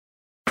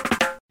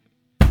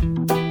Mud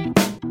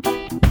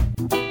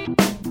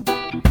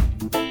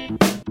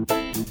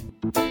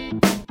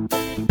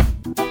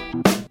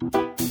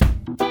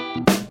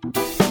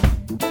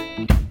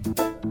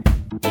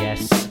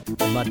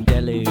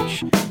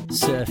deluge,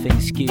 surfing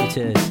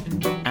scooters,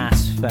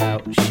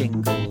 asphalt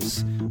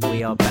shingles.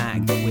 We are back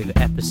with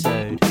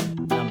episode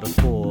number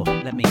 4.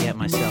 Let me get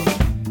myself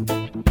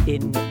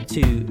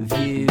into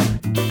view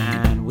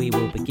and we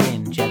will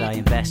begin Jedi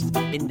Invest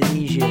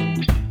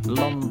Indonesian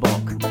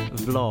Lombok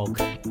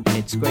vlog.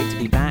 It's great to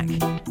be back.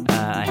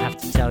 I have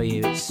to tell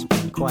you, it's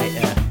been quite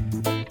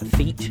a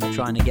feat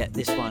trying to get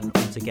this one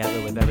all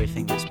together with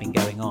everything that's been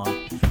going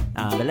on.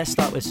 But let's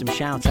start with some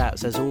shout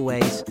outs as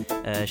always.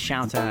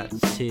 Shout out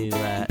to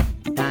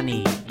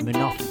Danny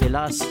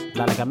Munoz-Vilas,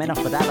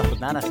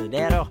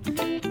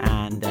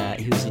 and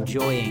who's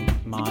enjoying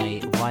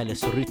my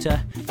wireless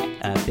router.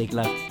 Big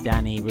love to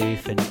Danny,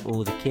 Ruth, and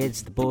all the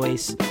kids, the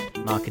boys,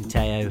 Mark and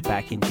Teo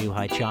back in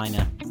Zhuhai,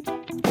 China.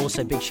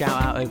 Also, big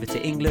shout out over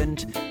to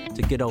England,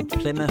 to good old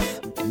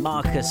Plymouth,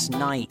 Marcus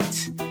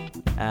Knight.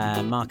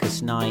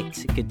 Marcus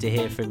Knight, good to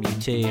hear from you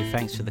too.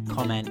 Thanks for the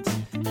comment.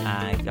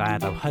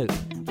 Glad, I hope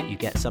that you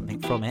get something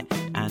from it,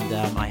 and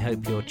I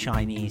hope your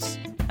Chinese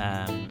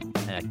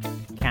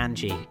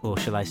kanji, or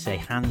shall I say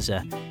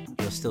Hansa,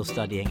 you're still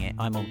studying it.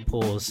 I'm on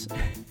pause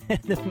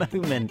at the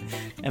moment.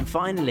 And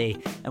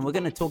finally, and we're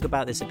going to talk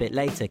about this a bit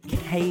later,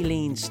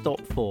 Kayleen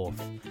Stopforth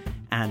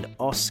and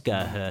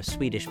Oscar, her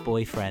Swedish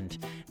boyfriend.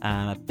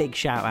 A big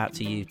shout out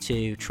to you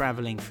too,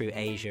 traveling through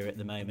Asia at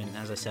the moment.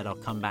 As I said, I'll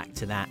come back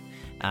to that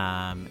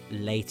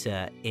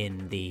later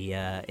in the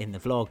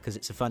vlog because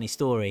it's a funny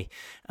story.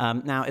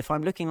 Now, if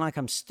I'm looking like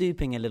I'm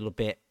stooping a little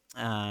bit,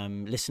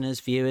 listeners,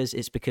 viewers,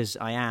 it's because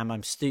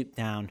I'm stooped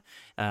down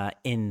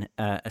in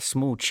a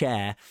small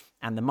chair,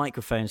 and the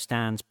microphone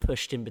stand's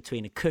pushed in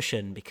between a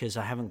cushion because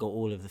I haven't got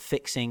all of the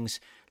fixings.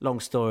 Long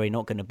story,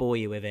 not going to bore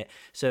you with it.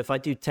 So if I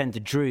do tend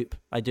to droop,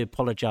 I do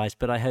apologise,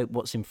 but I hope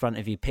what's in front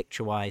of you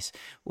picture-wise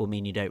will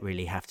mean you don't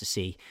really have to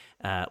see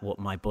what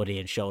my body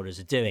and shoulders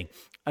are doing.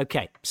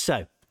 Okay,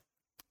 so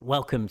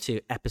welcome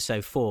to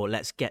episode 4.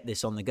 Let's get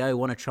this on the go. I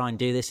want to try and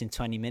do this in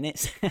 20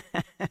 minutes.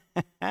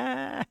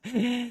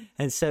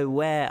 And so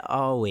where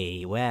are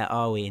we? Where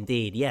are we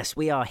indeed? Yes,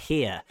 we are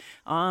here.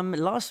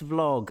 Last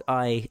vlog,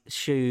 I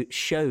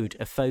showed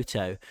a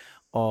photo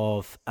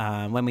of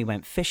when we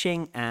went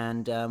fishing,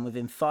 and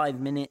within 5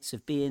 minutes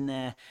of being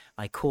there,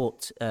 I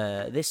caught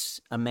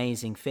this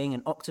amazing thing,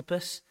 an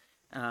octopus.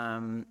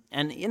 And,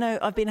 you know,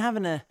 I've been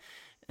having a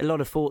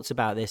lot of thoughts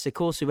about this. Of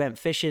course, we went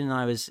fishing and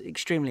I was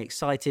extremely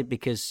excited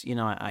because, you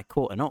know, I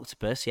caught an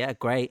octopus. Yeah,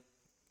 great.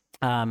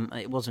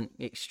 It wasn't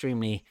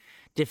extremely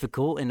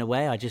difficult in a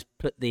way. I just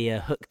put the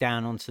hook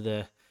down onto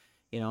the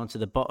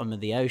bottom of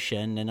the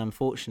ocean, and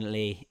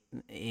unfortunately,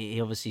 he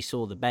obviously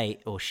saw the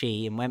bait, or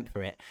she, and went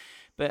for it.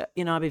 But,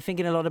 you know, I've been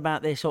thinking a lot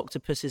about this.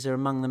 Octopuses are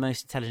among the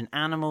most intelligent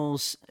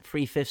animals.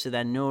 3/5 of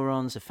their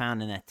neurons are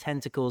found in their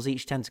tentacles.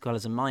 Each tentacle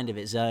has a mind of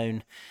its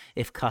own.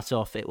 If cut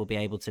off, it will be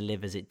able to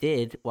live as it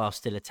did while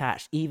still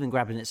attached, even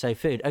grabbing its own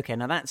food. Okay,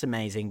 now that's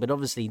amazing. But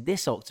obviously,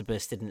 this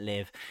octopus didn't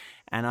live,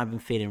 and I've been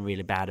feeling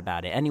really bad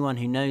about it. Anyone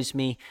who knows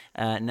me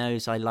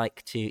knows I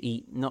like to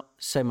eat not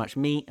so much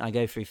meat. I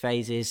go through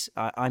phases.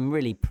 I'm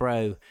really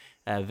pro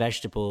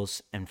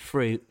vegetables and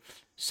fruit.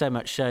 So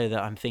much so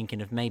that I'm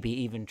thinking of maybe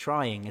even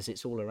trying, as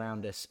it's all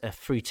around us, a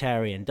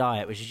fruitarian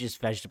diet, which is just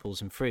vegetables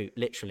and fruit,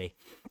 literally.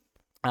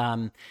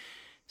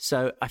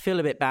 So I feel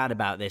a bit bad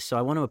about this. So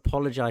I want to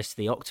apologize to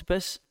the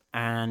octopus.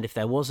 And if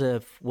there was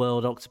a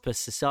World Octopus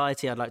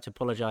Society, I'd like to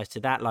apologize to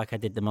that, like I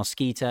did the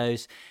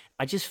mosquitoes.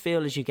 I just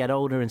feel as you get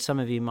older, and some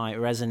of you might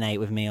resonate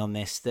with me on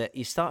this, that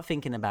you start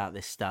thinking about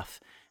this stuff.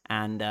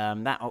 And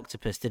that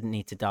octopus didn't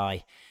need to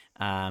die.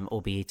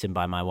 Or be eaten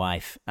by my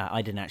wife.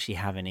 I didn't actually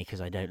have any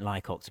because I don't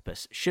like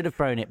octopus. Should have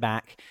thrown it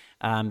back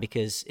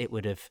because it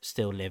would have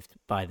still lived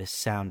by the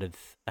sound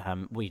of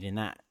weeding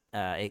that.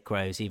 It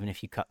grows. Even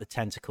if you cut the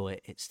tentacle,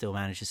 it still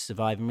manages to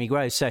survive and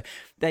regrow. So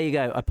there you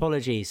go.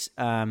 Apologies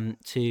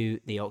to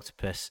the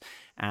octopus.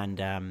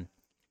 And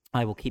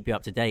I will keep you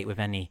up to date with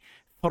any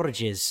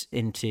forages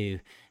into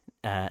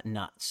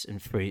nuts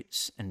and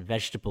fruits and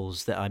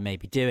vegetables that I may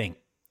be doing.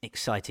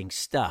 Exciting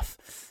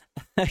stuff.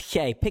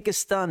 Okay, pick a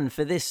stun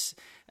for this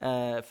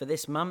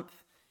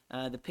month.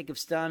 The pick of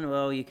stun,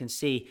 well, you can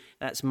see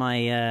that's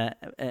my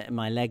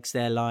legs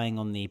there lying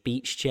on the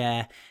beach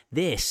chair.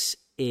 This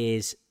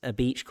is a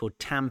beach called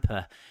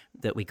Tampa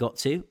that we got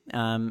to.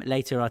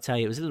 Later, I'll tell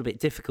you, it was a little bit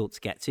difficult to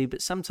get to,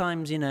 but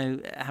sometimes, you know,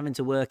 having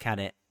to work at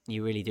it,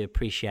 you really do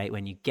appreciate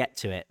when you get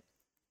to it.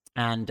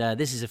 And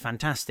this is a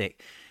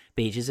fantastic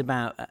beach. It's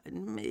about a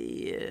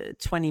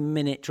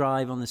 20-minute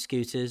drive on the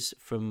scooters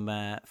from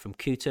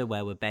Kuta,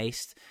 where we're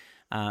based.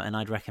 And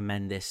I'd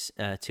recommend this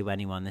to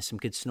anyone. There's some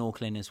good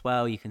snorkeling as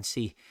well. You can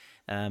see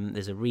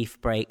there's a reef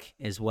break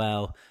as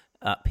well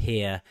up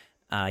here.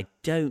 I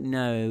don't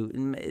know.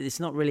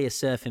 It's not really a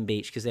surfing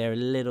beach because they're a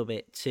little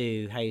bit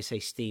too,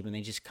 steep, and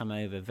they just come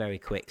over very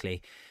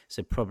quickly.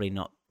 So probably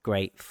not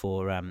great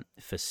for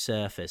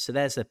surfers. So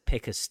there's a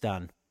pick a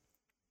stun.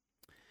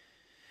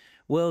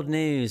 World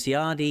news,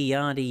 yada,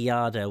 yada,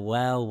 yada.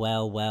 Well,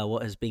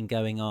 what has been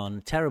going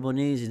on? Terrible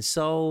news in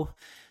Seoul,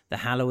 the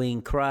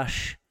Halloween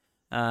crush,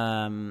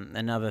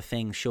 another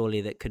thing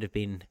surely that could have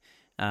been,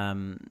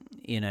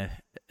 omitted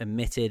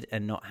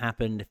and not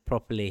happened if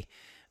properly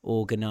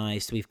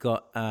organised. We've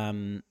got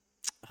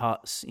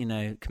hearts,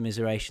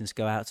 commiserations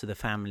go out to the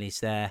families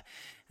there.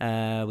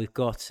 We've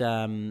got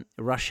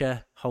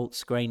Russia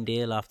halts grain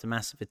deal after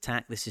massive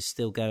attack. This is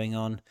still going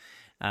on.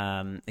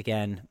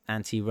 Again,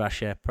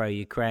 anti-Russia,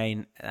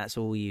 pro-Ukraine. That's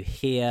all you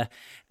hear.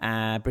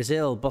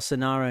 Brazil,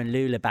 Bolsonaro and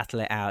Lula battle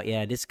it out.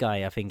 Yeah, this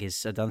guy, I think,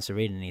 I've done some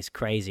reading. He's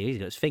crazy. He's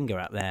got his finger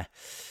up there.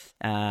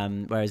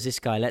 Whereas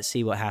this guy, let's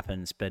see what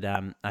happens. But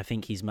I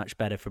think he's much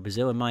better for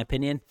Brazil, in my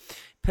opinion.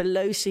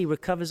 Pelosi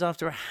recovers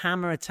after a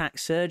hammer attack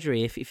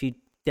surgery. If you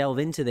delve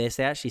into this,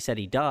 they actually said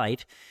he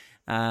died.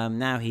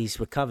 Now he's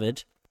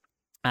recovered.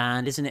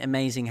 And isn't it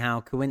amazing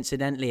how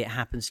coincidentally it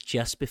happens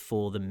just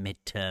before the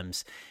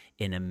midterms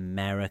in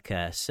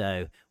America?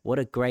 So what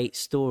a great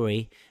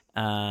story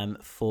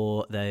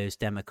for those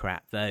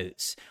Democrat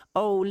votes.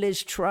 Oh,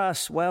 Liz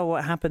Truss. Well,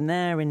 what happened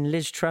there in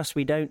Liz Truss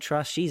we don't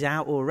trust? She's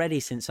out already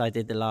since I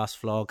did the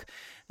last vlog.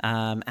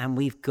 And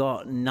we've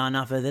got none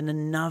other than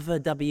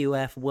another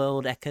WF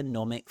World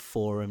Economic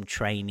Forum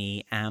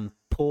trainee and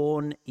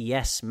porn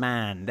yes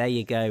man. There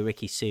you go,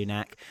 Rishi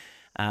Sunak.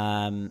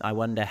 I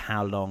wonder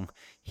how long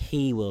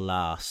he will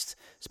last.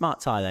 Smart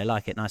tie, though.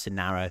 Like it. Nice and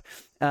narrow.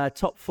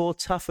 Top four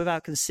tough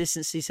without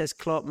consistency, says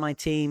Klopp. My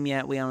team,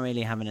 yeah, we are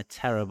really having a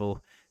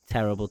terrible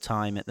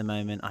time at the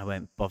moment. I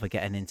won't bother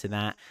getting into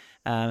that.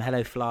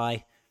 Hello,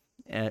 Fly.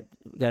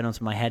 Going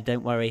onto my head,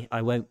 don't worry,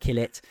 I won't kill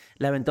it.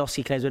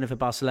 Lewandowski claims winner for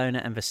Barcelona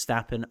and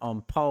Verstappen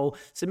on pole.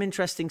 Some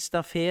interesting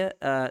stuff here.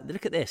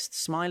 Look at this.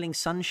 Smiling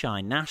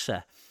sunshine.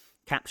 NASA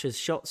captures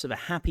shots of a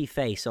happy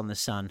face on the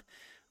sun.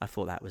 I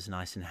thought that was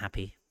nice and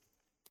happy.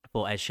 I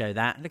thought I'd show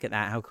that. Look at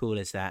that. How cool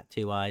is that?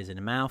 2 eyes and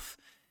a mouth.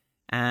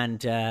 And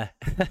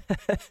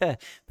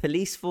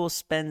police force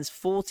spends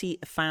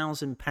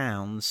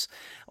 £40,000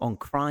 on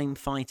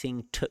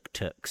crime-fighting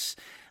tuk-tuks.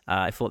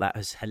 I thought that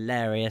was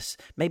hilarious.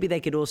 Maybe they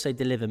could also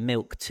deliver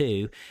milk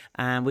too.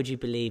 And would you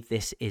believe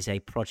this is a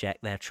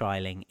project they're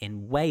trialling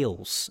in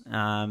Wales?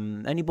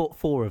 Only bought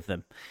 4 of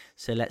them.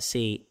 So let's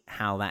see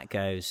how that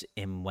goes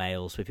in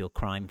Wales with your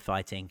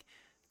crime-fighting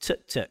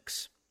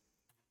tuk-tuks.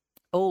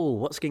 Oh,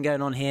 what's been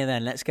going on here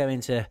then? Let's go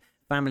into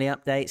family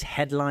updates,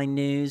 headline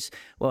news.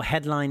 Well,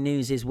 headline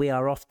news is we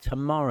are off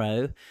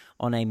tomorrow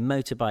on a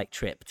motorbike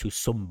trip to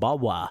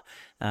Sumbawa.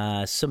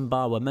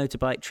 Sumbawa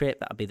motorbike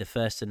trip. That'll be the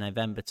 1st of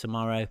November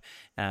tomorrow.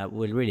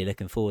 We're really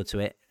looking forward to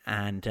it.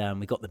 And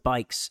we got the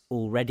bikes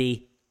all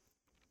ready.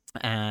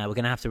 We're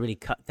going to have to really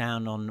cut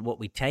down on what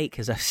we take,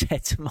 as I've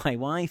said to my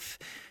wife,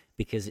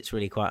 because it's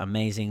really quite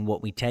amazing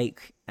what we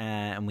take.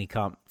 And we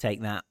can't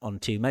take that on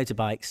 2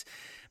 motorbikes.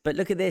 But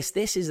look at this.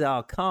 This is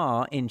our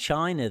car in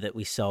China that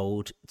we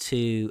sold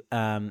to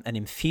an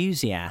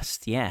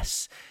enthusiast.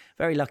 Yes,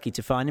 very lucky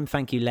to find him.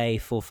 Thank you, Lei,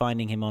 for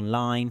finding him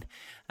online.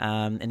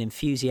 An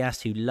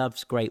enthusiast who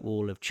loves Great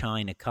Wall of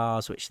China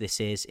cars, which this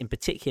is. In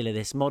particular,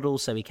 this model.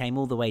 So he came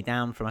all the way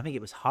down from, I think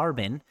it was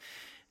Harbin,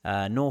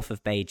 north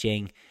of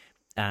Beijing.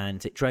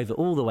 And it drove it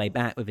all the way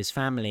back with his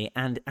family.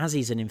 And as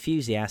he's an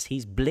enthusiast,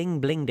 he's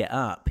blinged it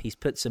up. He's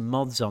put some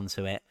mods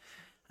onto it.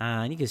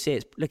 And you can see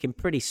it's looking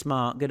pretty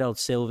smart. Good old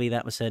Sylvie,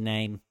 that was her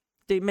name.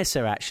 Do miss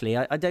her, actually.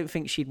 I don't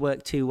think she'd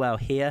work too well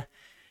here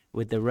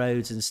with the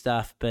roads and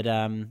stuff. But,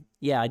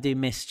 yeah, I do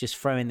miss just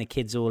throwing the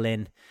kids all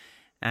in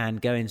and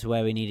going to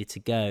where we needed to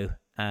go.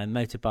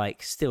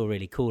 Motorbike, still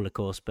really cool, of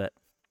course. But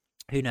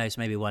who knows,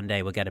 maybe one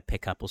day we'll get a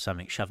pickup or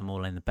something, shove them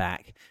all in the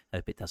back.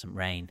 Hope it doesn't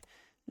rain.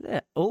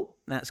 Oh,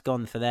 that's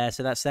gone for there.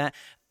 So that's that.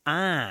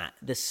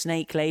 The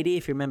snake lady.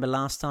 If you remember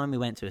last time we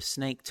went to a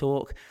snake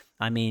talk.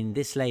 I mean,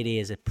 this lady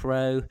is a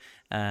pro.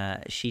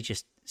 She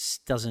just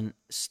doesn't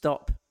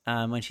stop.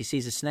 When she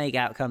sees a snake,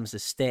 out comes the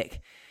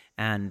stick.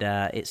 And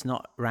it's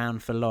not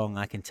round for long,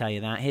 I can tell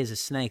you that. Here's a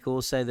snake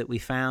also that we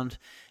found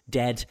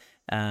dead,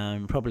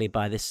 probably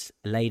by this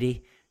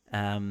lady.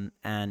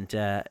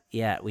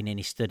 Yeah, we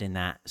nearly stood in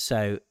that.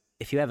 So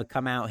if you ever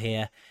come out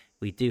here,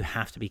 we do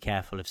have to be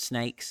careful of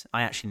snakes.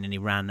 I actually nearly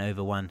ran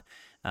over one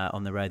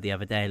on the road the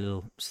other day, a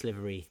little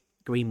slivery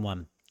green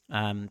one.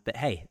 But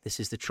hey, this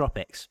is the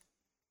tropics.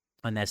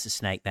 And there's the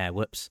snake there.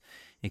 Whoops.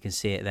 You can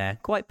see it there.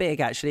 Quite big,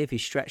 actually, if you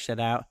stretch that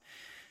out.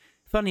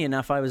 Funny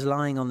enough, I was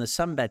lying on the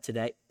sunbed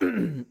today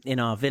in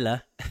our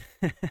villa.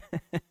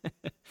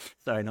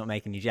 Sorry, not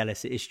making you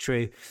jealous. It is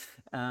true.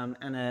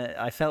 And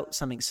I felt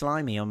something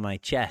slimy on my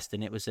chest,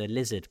 and it was a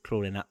lizard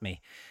crawling up me,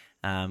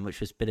 which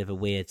was a bit of a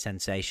weird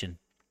sensation.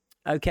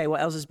 Okay, what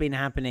else has been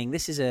happening?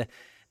 This is the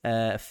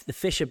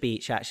Fisher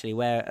Beach, actually,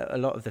 where a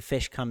lot of the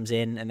fish comes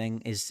in and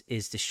then is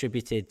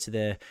distributed to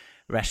the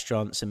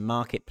restaurants and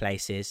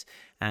marketplaces.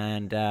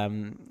 And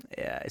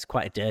it's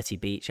quite a dirty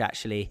beach,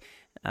 actually.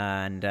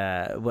 And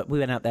we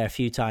went out there a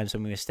few times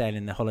when we were staying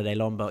in the holiday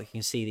Lombok. You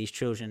can see these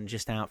children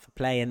just out for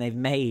play, and they've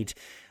made,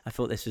 I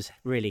thought this was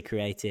really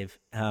creative,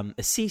 a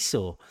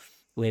seesaw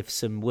with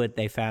some wood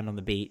they found on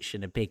the beach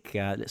and a big,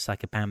 looks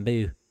like a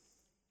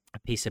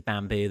piece of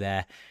bamboo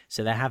there.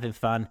 So they're having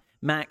fun.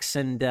 Max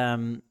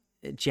and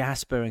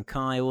Jasper and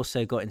Kai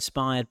also got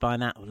inspired by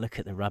that. Oh, look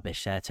at the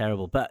rubbish, they're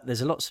terrible. But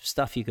there's lots of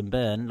stuff you can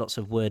burn, lots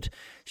of wood.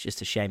 It's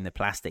just a shame the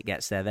plastic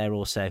gets there.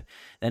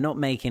 They're not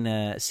making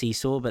a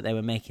seesaw, but they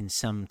were making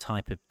some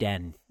type of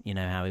den. You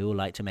know how we all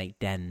like to make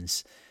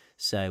dens.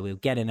 So we were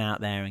getting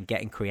out there and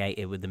getting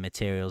creative with the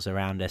materials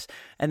around us.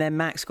 And then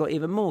Max got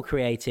even more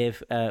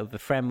creative with a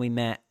friend we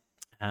met.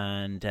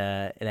 And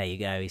there you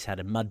go, he's had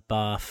a mud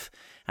bath.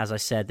 As I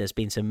said, there's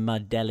been some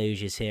mud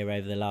deluges here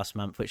over the last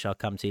month, which I'll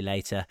come to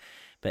later.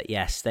 But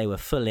yes, they were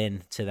full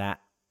in to that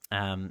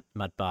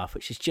mud bath,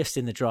 which is just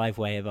in the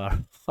driveway of our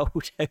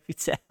old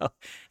hotel.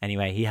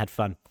 Anyway, he had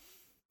fun.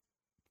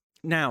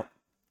 Now,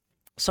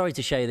 sorry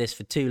to show you this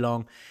for too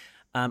long.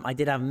 I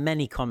did have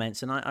many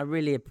comments, and I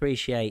really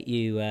appreciate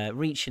you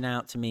reaching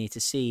out to me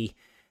to see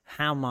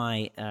how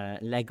my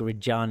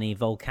Legreggiani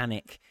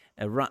volcanic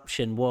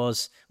eruption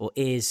was or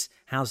is.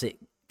 How's it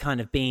kind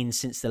of been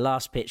since the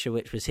last picture,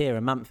 which was here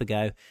a month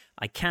ago?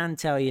 I can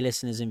tell you,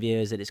 listeners and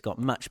viewers, that it's got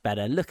much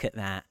better. Look at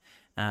that.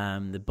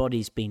 The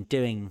body's been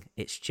doing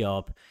its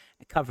job,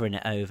 covering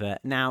it over.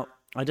 Now,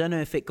 I don't know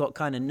if it got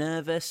kind of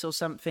nervous or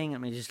something. Let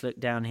me just look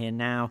down here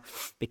now,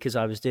 because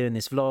I was doing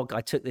this vlog.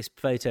 I took this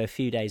photo a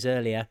few days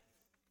earlier.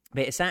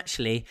 But it's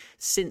actually,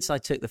 since I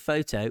took the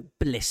photo,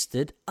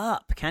 blistered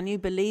up. Can you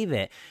believe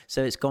it?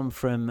 So it's gone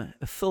from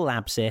a full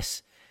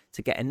abscess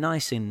to getting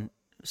nice and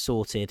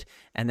sorted,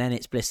 and then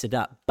it's blistered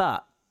up.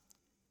 But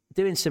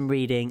doing some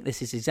reading,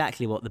 this is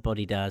exactly what the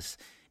body does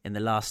in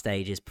the last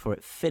stages before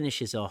it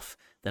finishes off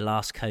the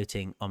last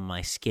coating on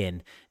my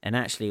skin. And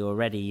actually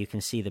already you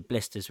can see the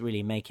blisters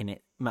really making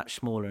it much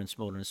smaller and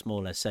smaller and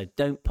smaller. So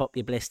don't pop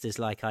your blisters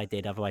like I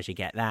did, otherwise you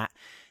get that.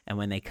 And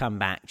when they come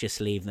back, just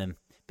leave them,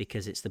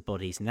 because it's the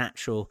body's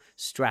natural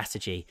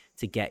strategy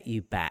to get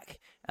you back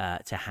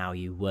to how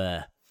you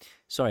were.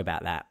 Sorry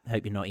about that.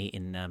 Hope you're not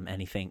eating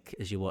anything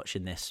as you're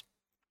watching this.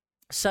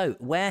 So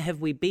where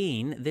have we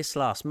been this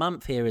last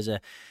month? Here is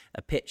a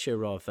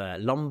picture of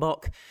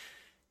Lombok.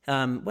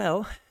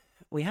 Well,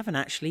 we haven't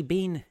actually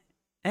been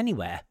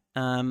anywhere.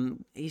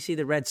 You see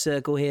the red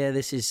circle here.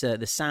 This is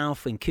the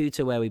south in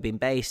Kuta, where we've been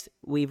based.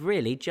 We've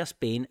really just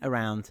been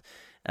around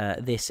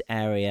this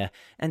area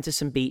and to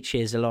some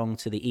beaches along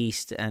to the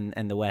east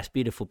and the west.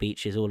 Beautiful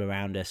beaches all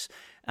around us.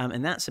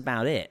 And that's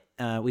about it.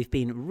 We've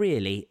been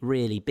really,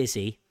 really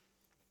busy.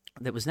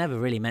 That was never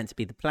really meant to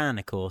be the plan,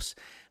 of course.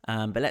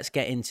 But let's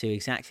get into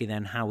exactly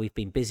then how we've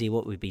been busy,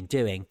 what we've been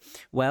doing.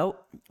 Well,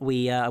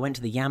 I went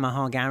to the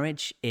Yamaha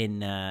garage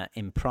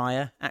in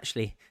Praia.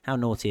 Actually, how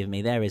naughty of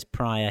me. There is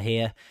Praia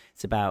here.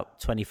 It's about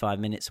 25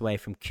 minutes away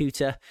from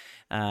Kuta.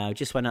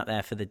 Just went up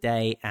there for the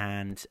day,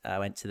 and I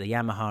went to the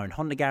Yamaha and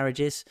Honda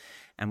garages,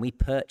 and we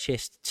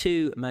purchased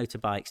two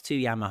motorbikes, two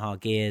Yamaha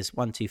gears,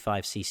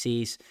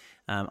 125cc's.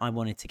 I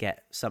wanted to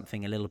get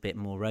something a little bit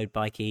more road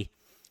bikey,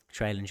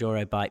 trail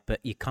enduro bike,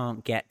 but you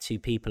can't get two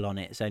people on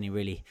it. It's only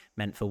really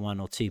meant for one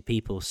or two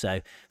people.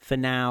 So for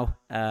now,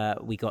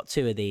 we got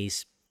two of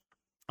these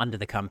under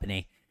the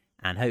company,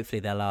 and hopefully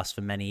they'll last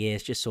for many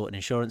years, just sorting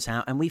insurance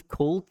out. And we've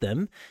called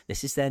them,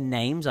 this is their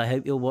names. I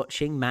hope you're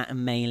watching, Matt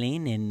and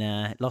Maylene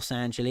in Los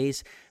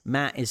Angeles.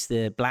 Matt is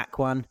the black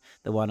one,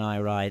 the one I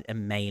ride,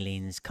 and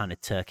Maylene's kind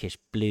of turquoise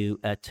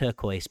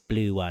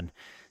blue one.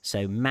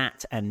 So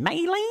Matt and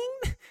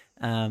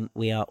Maylene,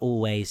 we are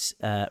always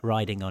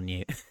riding on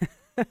you.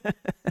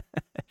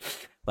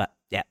 But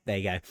yeah, there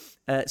you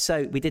go.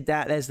 So we did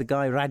that. There's the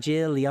guy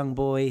Rajil, the young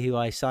boy who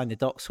I signed the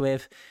docs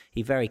with.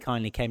 He very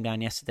kindly came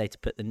down yesterday to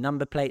put the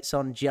number plates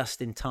on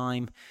just in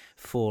time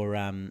for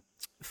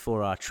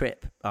our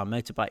trip, our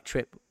motorbike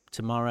trip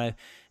tomorrow.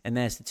 And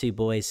there's the two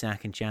boys,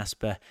 Zach and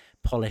Jasper,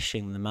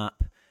 polishing them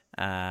up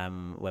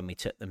when we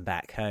took them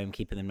back home,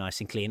 keeping them nice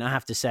and clean. I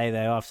have to say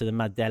though, after the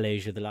mud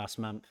deluge of the last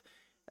month,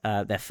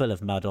 they're full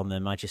of mud on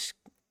them. I just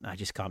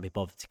can't be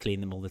bothered to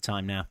clean them all the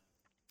time now.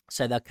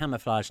 So they'll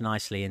camouflage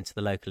nicely into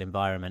the local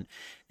environment.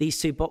 These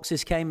two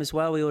boxes came as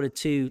well. We ordered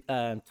two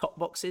top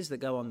boxes that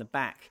go on the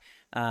back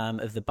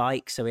of the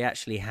bike, so we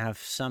actually have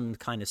some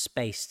kind of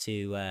space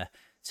to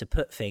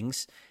put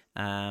things.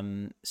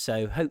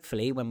 So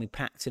hopefully when we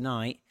pack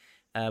tonight,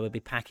 we'll be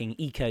packing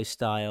eco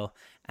style,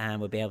 and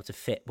we'll be able to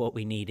fit what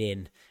we need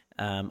in.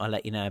 I'll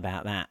let you know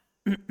about that.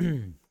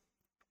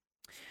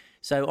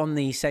 So on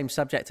the same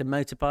subject of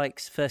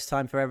motorbikes, first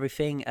time for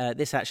everything.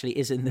 This actually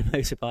isn't the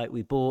motorbike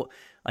we bought.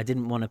 I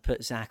didn't want to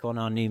put Zach on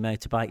our new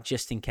motorbike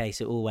just in case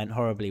it all went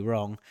horribly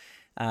wrong.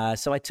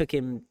 So I took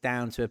him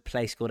down to a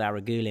place called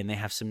Aragulen. They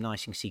have some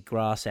nice, you can see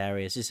grass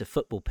areas. This is a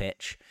football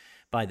pitch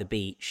by the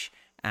beach.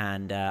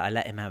 And I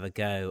let him have a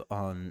go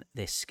on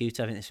this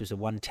scooter. I think this was a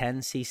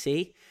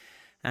 110cc.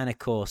 And of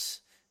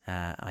course,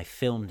 I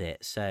filmed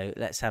it. So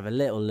let's have a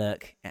little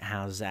look at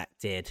how Zach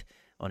did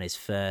on his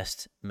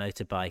first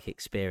motorbike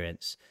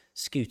experience,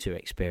 scooter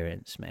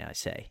experience, may I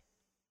say.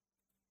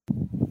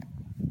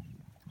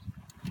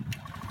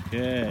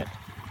 Good.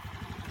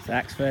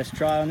 Zach's first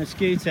try on the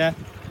scooter.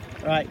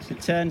 Right, so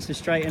turns to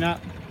straighten up.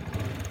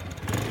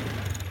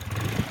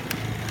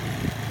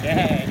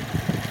 Yeah.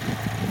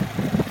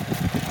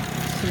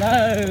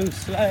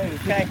 Slow,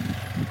 okay.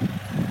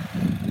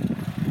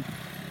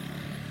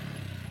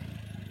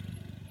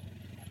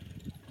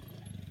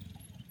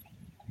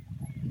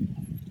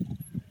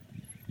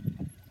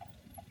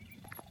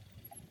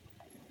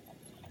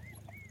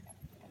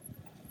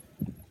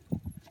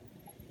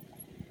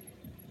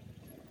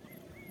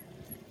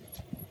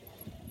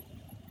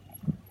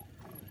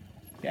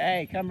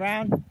 Okay, come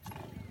round.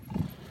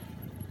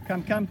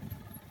 Come.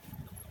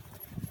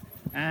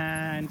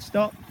 And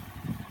stop.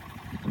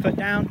 Foot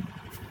down.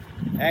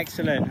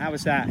 Excellent. How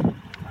was that?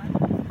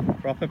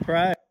 Proper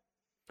pro.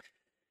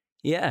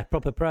 Yeah,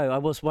 proper pro. I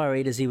was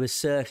worried as he was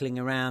circling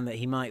around that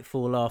he might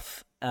fall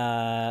off,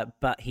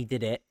 but he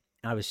did it.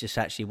 I was just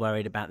actually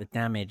worried about the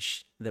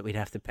damage that we'd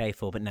have to pay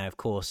for. But no, of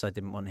course, I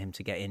didn't want him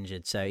to get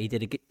injured. So he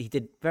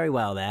did very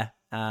well there.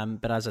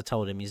 But as I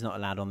told him, he's not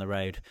allowed on the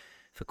road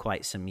for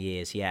quite some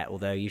years yet.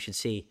 Although you should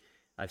see,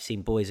 I've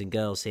seen boys and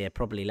girls here,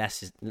 probably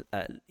less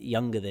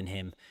younger than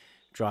him,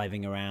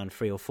 driving around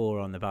 3 or 4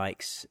 on the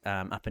bikes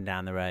up and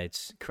down the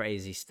roads.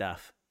 Crazy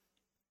stuff.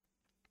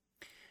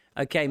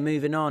 Okay,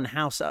 moving on.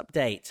 House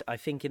update. I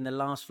think in the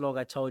last vlog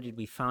I told you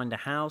we found a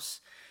house,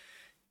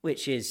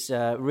 which is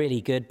really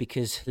good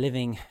because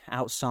living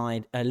out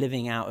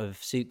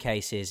of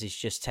suitcases is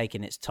just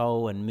taking its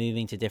toll and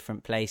moving to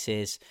different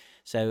places.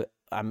 So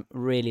I'm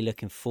really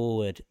looking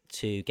forward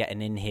to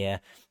getting in here.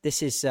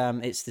 This is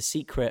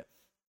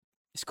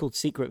it's called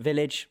Secret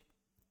Village.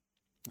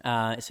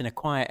 It's in a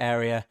quiet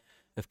area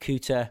of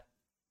Kuta.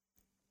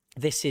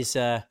 This is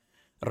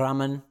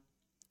Raman,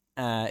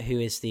 who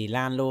is the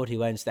landlord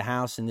who owns the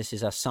house, and this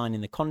is us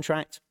signing the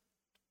contract.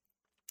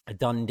 A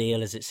done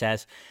deal, as it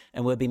says,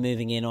 and we'll be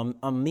moving in on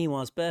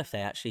Miwa's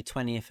birthday, actually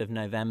 20th of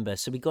November.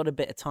 So we got a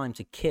bit of time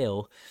to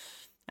kill.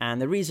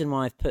 And the reason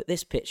why I've put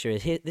this picture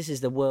is here. This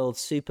is the World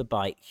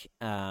Superbike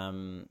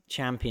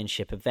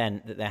Championship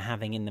event that they're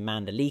having in the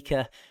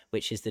Mandalika,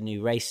 which is the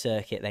new race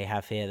circuit they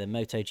have here. The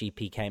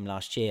MotoGP came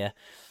last year.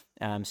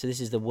 So this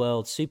is the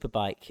World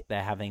Superbike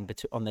they're having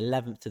on the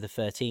 11th to the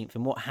 13th.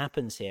 And what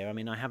happens here, I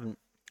mean, I haven't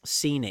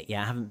seen it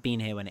yet. I haven't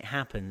been here when it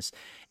happens,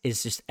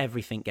 is just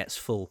everything gets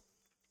full.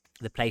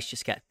 The place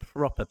just gets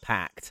proper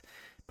packed.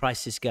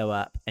 Prices go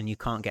up and you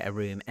can't get a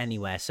room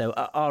anywhere. So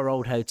our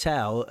old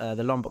hotel,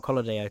 the Lombok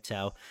Holiday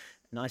Hotel,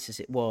 nice as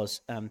it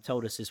was,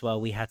 told us as well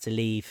we had to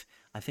leave,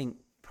 I think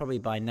probably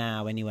by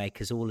now anyway,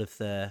 because all of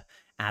the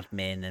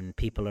admin and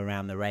people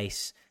around the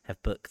race have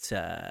booked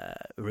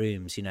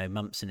rooms,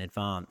 months in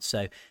advance.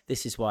 So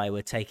this is why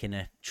we're taking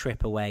a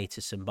trip away to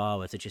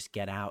Sumbawa to just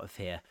get out of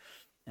here.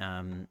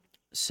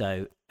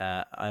 So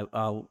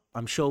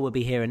I'm sure we'll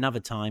be here another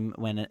time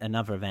when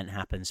another event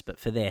happens. But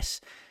for this,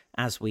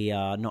 as we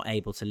are not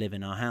able to live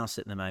in our house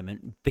at the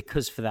moment,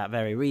 because for that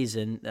very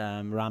reason,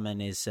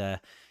 Raman is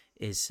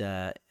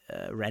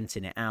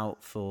renting it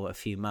out for a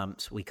few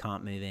months. We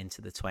can't move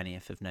into the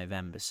 20th of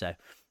November. So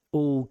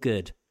all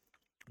good.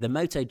 The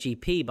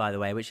MotoGP, by the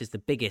way, which is the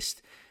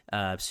biggest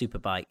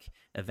superbike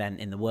event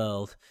in the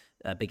world,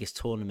 biggest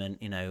tournament,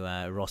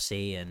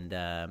 Rossi and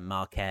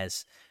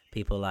Marquez,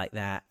 people like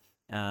that.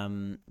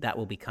 That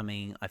will be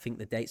coming, I think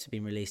the dates have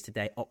been released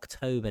today,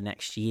 October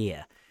next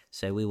year.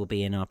 So we will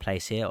be in our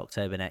place here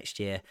October next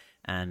year,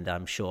 and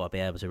I'm sure I'll be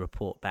able to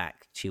report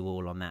back to you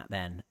all on that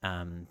then.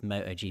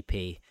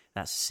 MotoGP,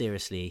 that's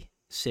seriously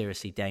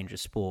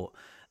dangerous sport.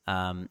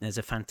 There's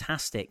a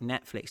fantastic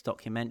Netflix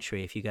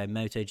documentary, if you go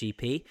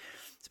MotoGP.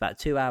 It's about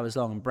 2 hours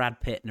long, and Brad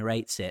Pitt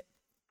narrates it.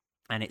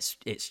 And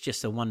it's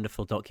just a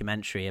wonderful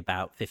documentary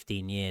about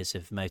 15 years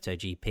of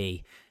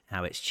MotoGP,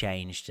 how it's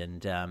changed,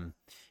 and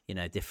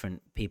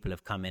different people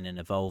have come in and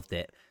evolved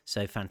it.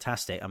 So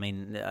fantastic. I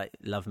mean, I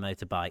love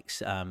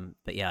motorbikes,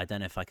 but yeah, I don't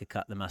know if I could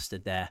cut the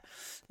mustard there.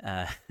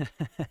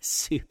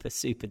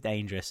 Super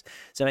dangerous.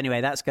 So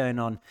anyway, that's going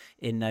on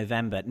in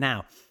November.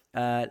 Now,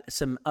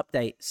 some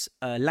updates,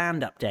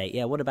 land update.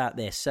 Yeah, what about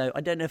this? So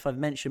I don't know if I've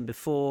mentioned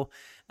before,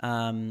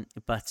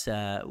 but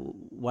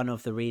one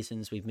of the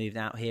reasons we've moved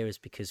out here is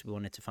because we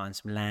wanted to find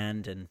some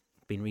land, and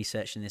been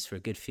researching this for a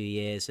good few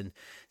years, and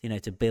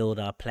to build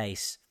our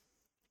place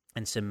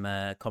and some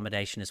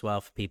accommodation as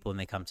well for people when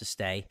they come to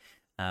stay,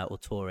 or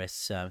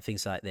tourists,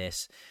 things like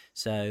this.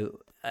 So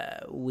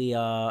we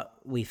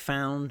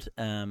found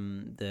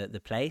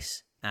the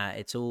place.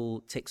 It's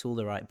all ticks all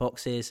the right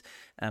boxes.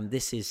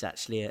 This is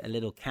actually a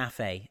little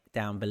cafe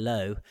down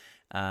below.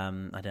 I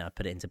don't know, I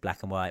put it into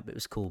black and white, but it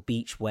was called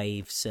Beach,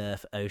 Wave,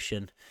 Surf,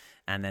 Ocean.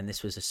 And then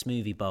this was a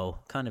smoothie bowl,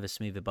 kind of a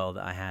smoothie bowl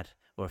that I had,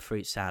 or a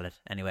fruit salad.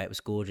 Anyway, it was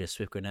gorgeous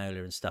with granola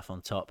and stuff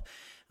on top.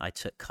 I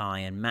took Kai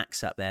and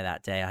Max up there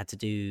that day.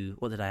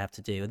 What did I have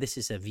to do? This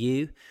is a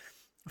view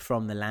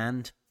from the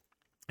land.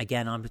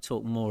 Again, I'm going to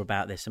talk more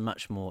about this and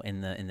much more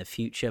in the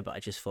future, but I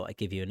just thought I'd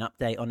give you an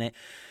update on it.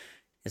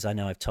 As I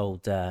know, I've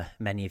told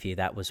many of you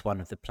that was one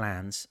of the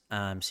plans.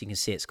 So you can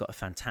see it's got a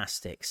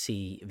fantastic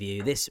sea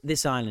view.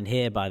 This island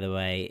here, by the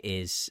way,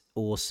 is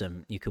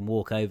awesome. You can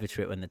walk over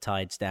to it when the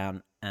tide's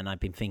down. And I've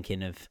been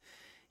thinking of,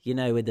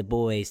 with the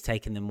boys,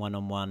 taking them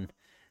one-on-one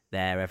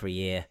there every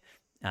year.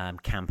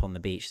 Camp on the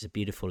beach. There's a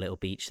beautiful little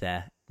beach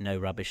there no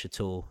rubbish at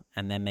all,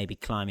 and then maybe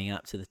climbing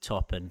up to the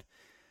top and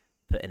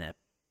putting a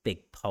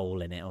big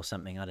pole in it or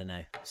something. I don't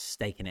know,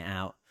 staking it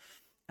out.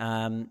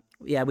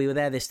 Yeah, we were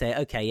there this day.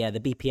 Okay, yeah, the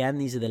BPN,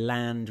 these are the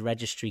land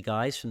registry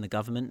guys from the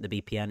government,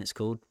 the BPN it's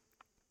called,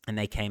 and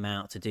they came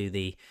out to do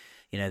the,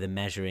 the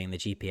measuring, the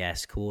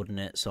GPS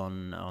coordinates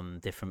on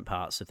different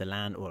parts of the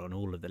land, or on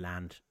all of the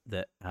land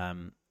that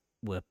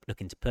we're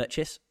looking to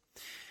purchase.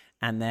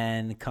 And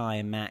then Kai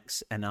and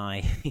Max and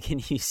I, can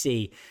you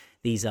see,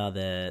 these are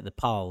the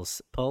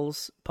poles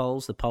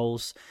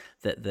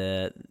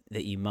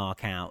that you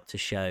mark out to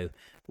show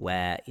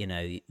where,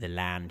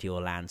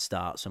 your land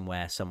starts and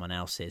where someone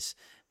else's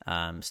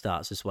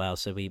starts as well.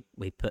 So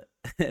we put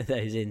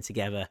those in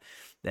together.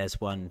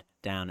 There's one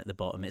down at the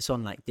bottom. It's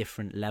on like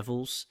different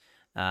levels.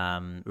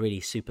 Really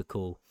super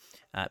cool.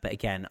 But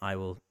again, I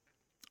will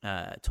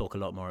talk a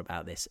lot more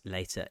about this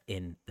later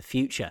in the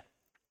future.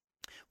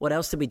 What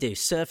else did we do?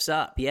 Surf's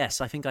Up. Yes,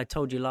 I think I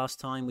told you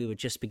last time we were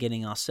just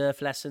beginning our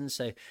surf lessons,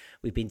 so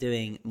we've been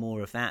doing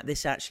more of that.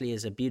 This actually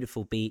is a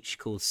beautiful beach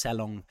called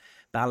Selong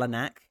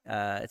Balanak.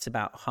 It's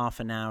about half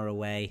an hour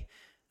away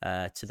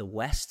to the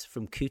west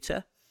from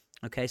Kuta.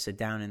 Okay, so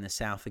down in the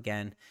south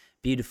again.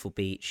 Beautiful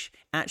beach.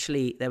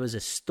 Actually, there was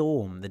a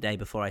storm the day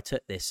before I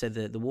took this, so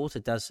the water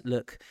does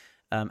look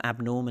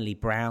abnormally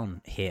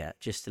brown here,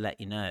 just to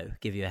let you know,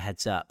 give you a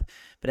heads up.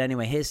 But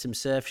anyway, here's some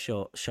surf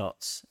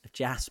shots of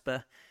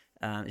Jasper.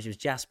 It was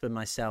Jasper,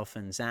 myself,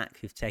 and Zach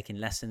who've taken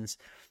lessons.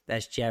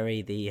 There's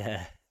Jerry,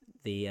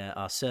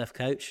 our surf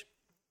coach.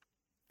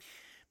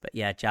 But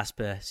yeah,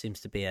 Jasper seems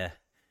to be a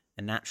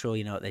natural.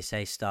 You know what they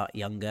say, start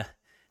younger,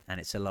 and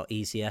it's a lot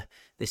easier.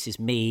 This is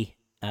me,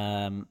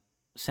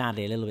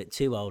 sadly a little bit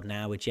too old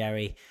now with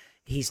Jerry.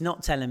 He's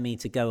not telling me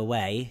to go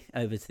away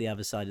over to the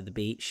other side of the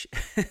beach,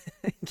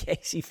 in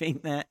case you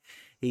think that.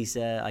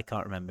 I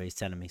can't remember, he's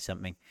telling me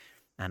something,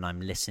 and I'm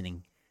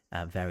listening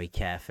very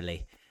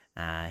carefully.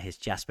 Here's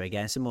Jasper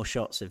again. Some more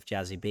shots of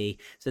Jazzy B.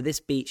 So this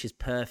beach is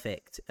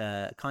perfect,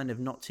 kind of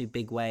not too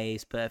big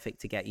waves,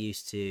 perfect to get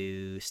used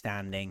to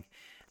standing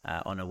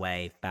on a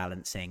wave,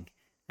 balancing,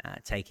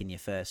 taking your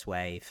first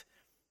wave.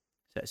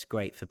 So it's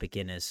great for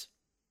beginners.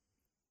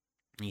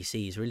 And you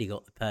see he's really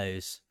got the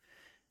pose,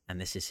 and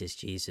this is his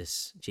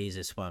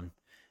Jesus one,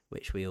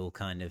 which we all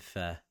kind of,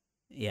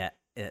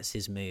 that's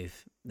his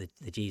move, the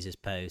Jesus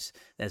pose.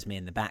 There's me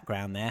in the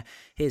background there.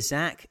 Here's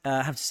Zach.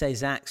 I have to say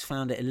Zach's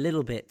found it a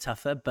little bit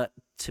tougher, but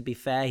to be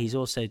fair, he's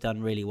also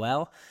done really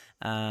well.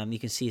 You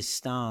can see his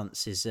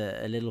stance is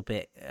a little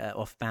bit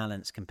off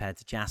balance compared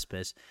to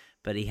Jasper's,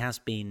 but he has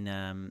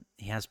been,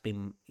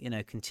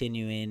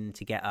 continuing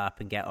to get up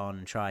and get on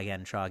and try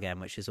again,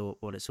 which is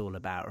what it's all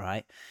about,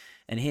 right?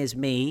 And here's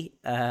me.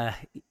 I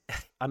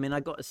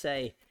got to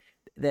say,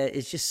 there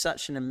is just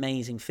such an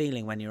amazing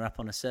feeling when you're up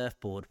on a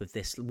surfboard with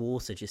this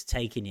water just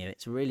taking you.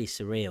 It's really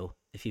surreal.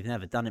 If you've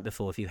never done it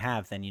before, if you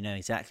have, then you know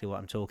exactly what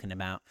I'm talking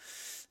about.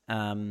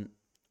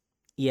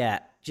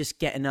 Just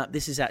getting up.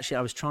 This is actually,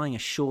 I was trying a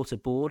shorter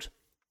board,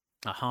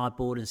 a hard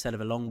board instead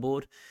of a long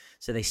board,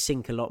 so they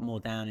sink a lot more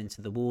down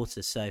into the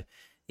water. So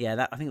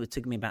yeah, I think it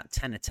took me about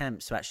 10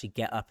 attempts to actually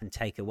get up and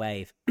take a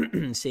wave.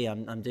 See,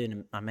 I'm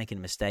making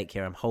a mistake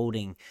here. I'm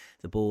holding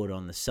the board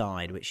on the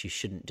side, which you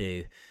shouldn't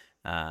do.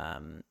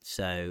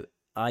 So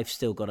I've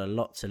still got a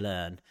lot to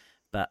learn,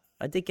 but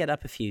I did get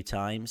up a few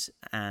times,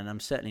 and I'm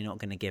certainly not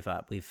going to give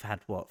up. We've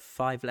had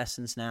 5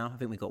 lessons now. I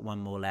think we've got one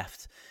more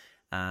left.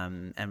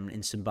 And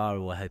in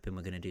Sumbawa, we're hoping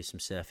we're going to do some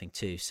surfing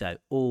too. So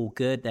all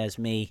good. There's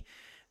me.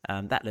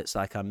 That looks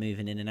like I'm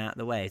moving in and out of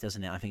the way,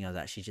 doesn't it? I think I was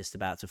actually just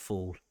about to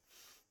fall.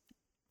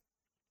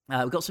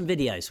 We've got some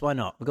videos. Why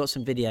not? We've got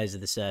some videos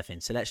of the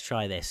surfing. So let's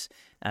try this.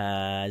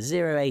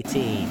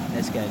 018.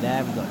 Let's go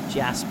there. We've got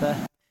Jasper.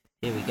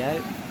 Here we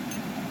go.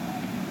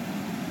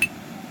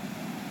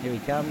 Here he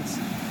comes.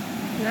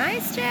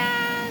 Nice,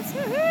 Jazz!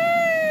 Woohoo!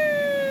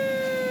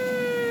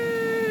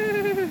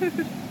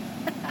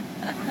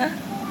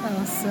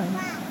 Awesome.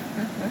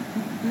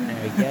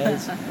 There he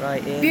goes,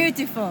 right in.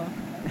 Beautiful.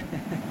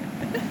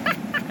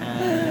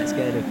 And let's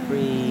go to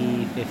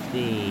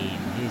 3:15.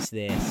 Who's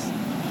this?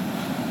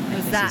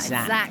 Who's This that? is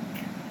Zach. Zach.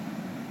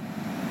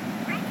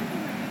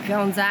 Go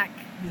on, Zach.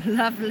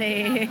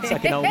 Lovely. It's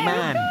like an old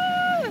man.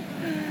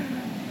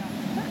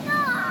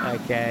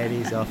 Okay, and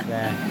he's off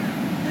there.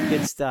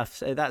 Good stuff.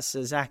 So that's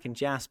Zach and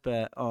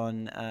Jasper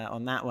on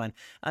that one.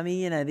 I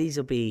mean, these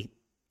will be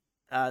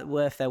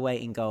worth their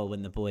weight in gold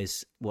when the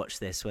boys watch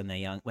this when they're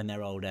young, when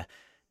they're older,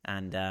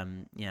 and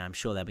I'm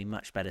sure they'll be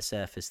much better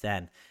surfers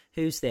then.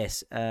 Who's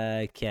this?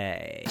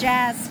 Okay,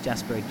 Jazz.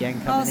 Jasper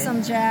again coming Awesome,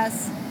 in.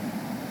 Jazz.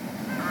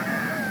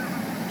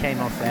 Came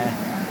off there.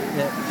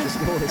 The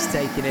squall is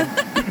taking him.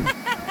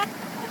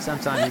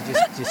 Sometimes you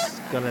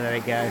just gotta let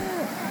it go.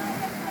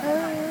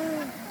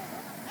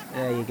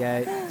 There you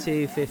go.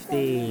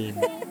 2:15.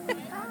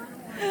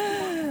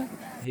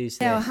 Who's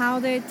this? How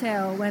do you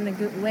tell when a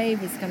good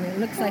wave is coming? It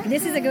looks like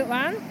this is a good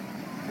one.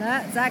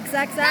 Zach. This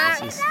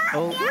is,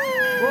 whoa.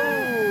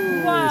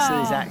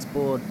 See Zach's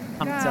board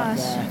pumped up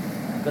there.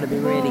 Got to be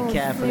really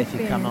careful if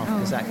you come off,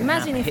 because that can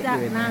imagine if hit that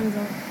you in lands the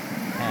on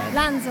head.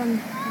 lands on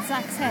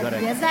Zach's You've got head.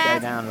 to Yes, go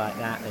Dad. down like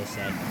that, they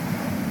say.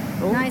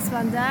 Oh, Nice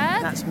one,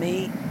 Dad. that's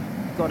me.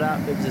 Got up,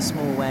 it was a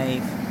small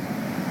wave,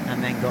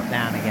 and then got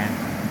down again.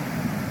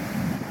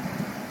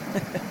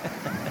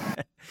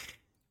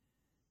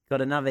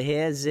 Got another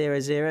here,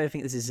 0-0. I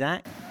think this is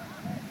Zach.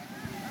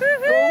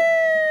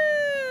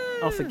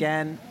 Woohoo! Off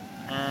again,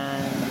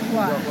 and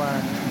What?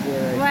 got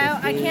 1-0. Well,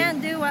 I 15.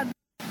 can't do what.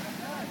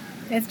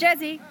 It's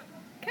Jesse.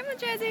 Come on,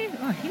 Jesse.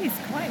 Oh, he's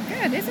quite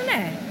good, isn't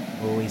he?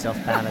 Oh, he's off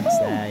balance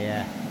there,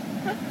 yeah.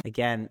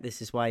 Again,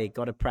 this is why you've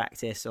got to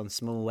practice on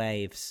small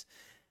waves.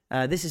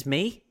 This is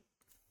me.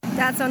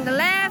 That's on the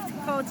left.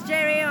 Coach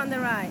Jerry on the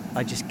right.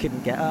 I just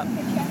couldn't get up.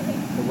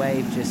 The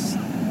wave just,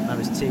 I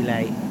was too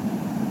late.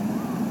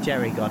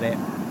 Jerry got it.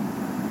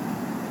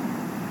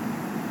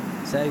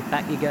 So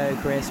back you go,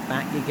 Chris,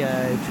 back you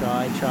go.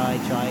 Try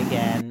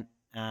again.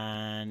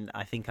 And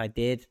I think I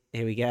did.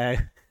 Here we go.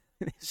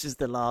 This is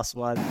the last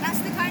one. That's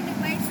the kind of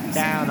waves we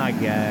Down I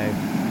go.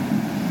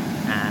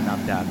 And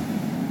I'm done.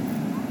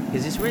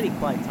 Because it's really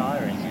quite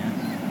tiring,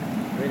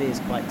 yeah. It really is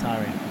quite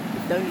tiring.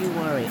 But don't you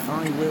worry,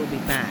 I will be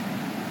back.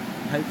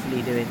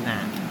 Hopefully doing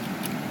that.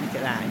 Look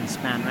at that, and he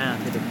span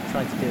round,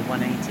 tried to do a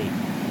 180.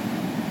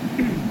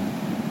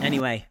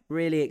 Anyway,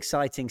 really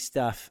exciting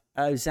stuff.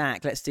 Oh,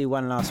 Zach, let's do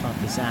one last one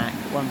for Zach.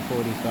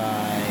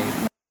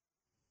 145.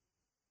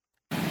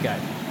 Go.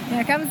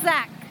 Here comes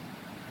Zach.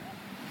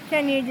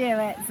 Can you do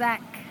it,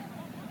 Zach?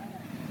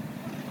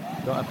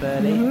 Got up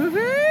early.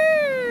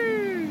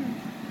 Woohoo!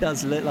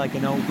 Does look like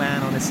an old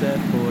man on a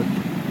surfboard.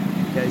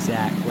 Go,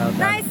 Zach. Well done.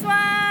 Nice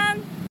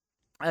one.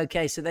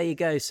 Okay, so there you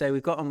go. So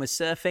we've got on with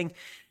surfing.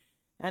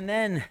 And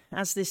then,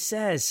 as this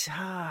says,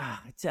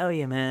 I tell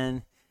you,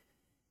 man,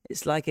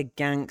 it's like a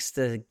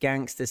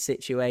gangster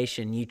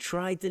situation. You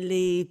try to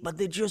leave, but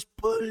they just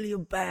pull you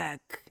back.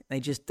 They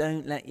just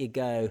don't let you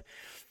go.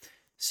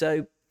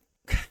 So,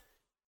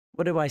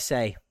 what do I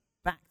say?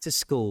 Back to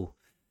school.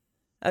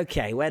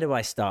 Okay, where do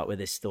I start with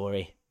this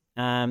story?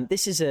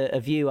 This is a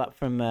view up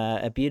from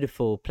a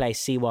beautiful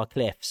place, Siwa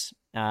Cliffs,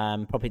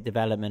 property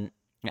development.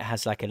 It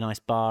has like a nice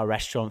bar,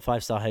 restaurant,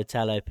 5-star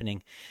hotel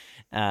opening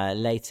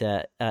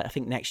later. I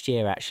think next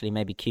year, actually,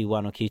 maybe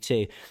Q1 or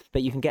Q2.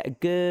 But you can get a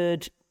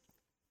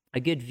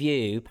good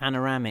view,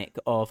 panoramic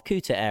of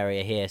Kuta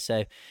area here.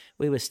 So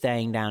we were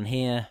staying down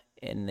here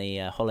in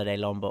the Holiday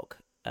Lombok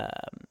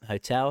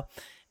hotel,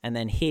 and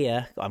then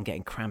here I'm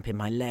getting cramp in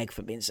my leg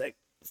for being so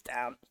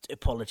down. I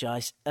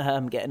apologise.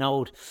 I'm getting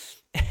old.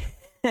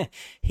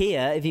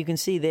 Here, if you can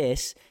see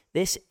this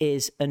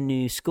is a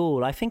new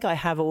school. I think I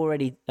have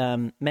already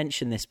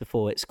mentioned this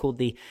before. It's called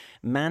the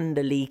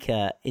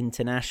Mandalika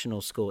International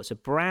School. It's a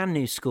brand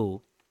new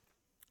school,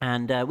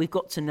 and we've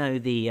got to know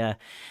the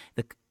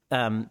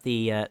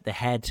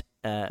head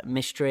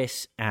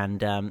mistress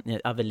and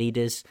other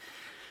leaders,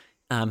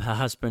 her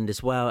husband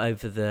as well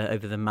over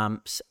the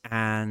months.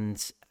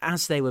 And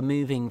as they were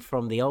moving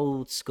from the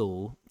old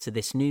school to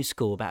this new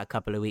school about a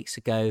couple of weeks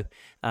ago,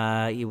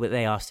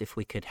 they asked if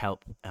we could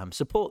help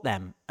support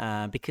them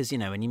because, you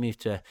know, when you move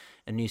to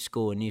a new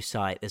school, a new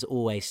site, there's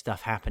always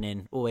stuff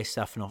happening, always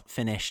stuff not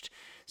finished.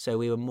 So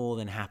we were more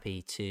than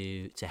happy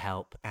to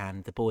help,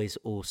 and the boys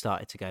all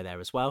started to go there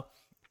as well.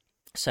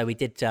 So we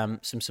did some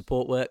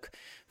support work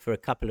for a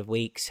couple of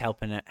weeks,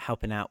 helping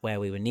out where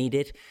we were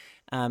needed.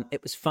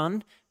 It was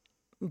fun,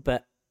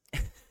 but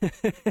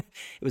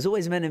it was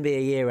always meant to be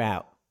a year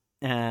out.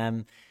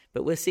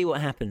 But we'll see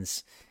what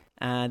happens.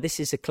 This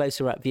is a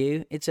closer up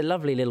view. It's a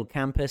lovely little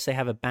campus. They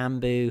have a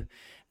bamboo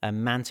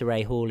manta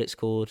ray hall, it's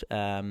called,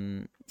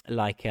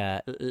 like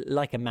a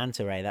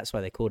manta ray. That's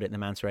why they called it the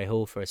manta ray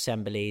hall, for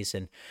assemblies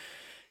and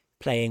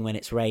playing when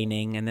it's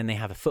raining. And then they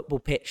have a football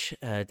pitch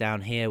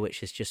down here, which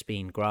has just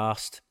been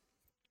grassed,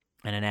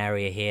 and an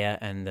area here,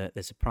 and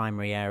there's a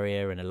primary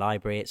area and a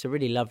library. It's a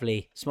really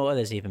lovely, small,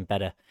 there's even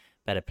better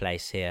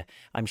place here.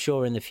 I'm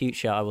sure in the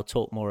future I will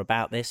talk more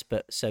about this,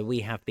 but so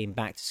we have been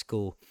back to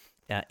school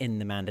in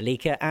the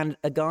Mandalika, and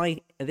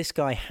this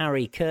guy,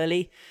 Harry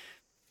Curley,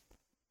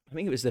 I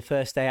think it was the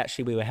first day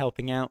actually we were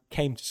helping out,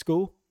 came to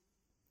school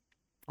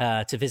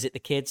to visit the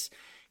kids.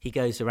 He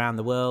goes around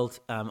the world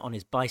on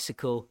his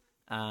bicycle,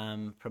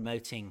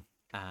 promoting,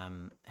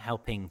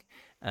 helping,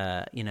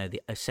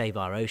 save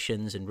our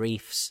oceans and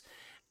reefs.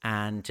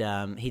 And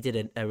he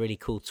did a really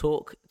cool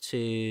talk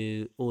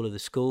to all of the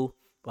school,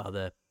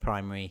 the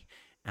primary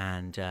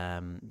and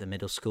the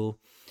middle school.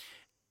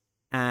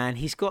 And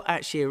he's got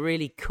actually a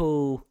really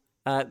cool,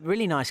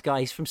 really nice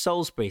guy. He's from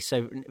Salisbury,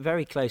 so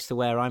very close to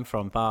where I'm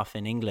from, Bath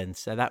in England.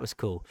 So that was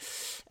cool.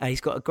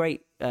 He's got a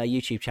great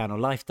YouTube channel,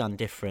 Life Done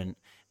Different.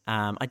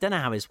 I don't know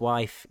how his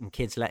wife and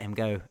kids let him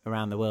go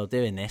around the world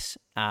doing this,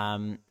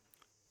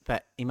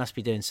 but he must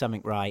be doing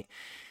something right.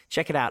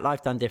 Check it out,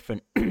 Life Done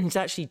Different. He's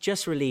actually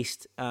just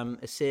released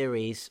a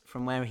series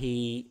from where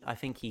I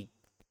think he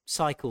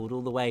cycled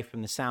all the way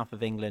from the south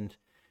of England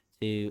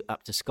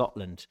up to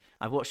Scotland.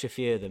 I've watched a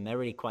few of them. They're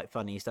really quite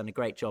funny. He's done a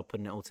great job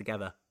putting it all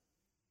together.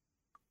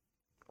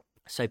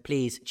 So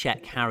please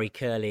check Harry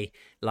Curley,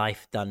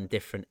 Life Done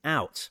Different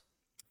out.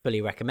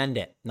 Fully recommend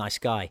it. Nice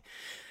guy.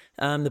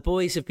 The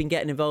boys have been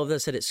getting involved,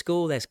 as I said, at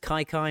school. There's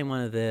Kai in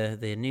one of the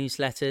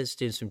newsletters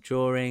doing some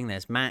drawing.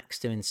 There's Max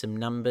doing some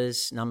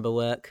number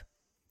work.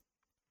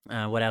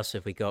 What else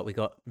have we got? We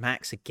got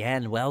Max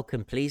again.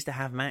 Welcome. Pleased to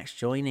have Max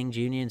joining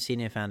Junior and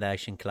Senior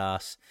Foundation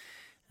class.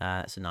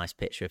 That's a nice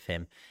picture of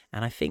him.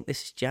 And I think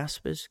this is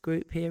Jasper's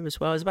group here as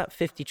well. There's about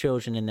 50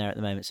 children in there at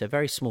the moment. So a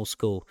very small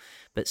school,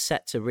 but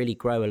set to really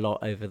grow a lot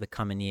over the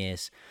coming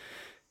years.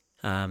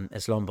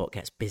 As Lombok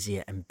gets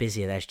busier and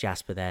busier. There's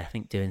Jasper there, I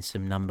think doing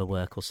some number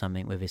work or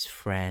something with his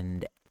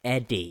friend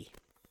Eddie.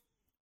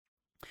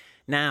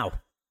 Now,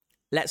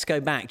 let's go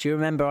back. Do you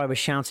remember I was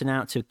shouting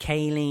out to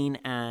Kayleen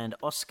and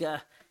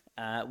Oscar?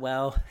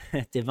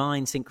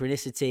 Divine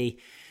synchronicity.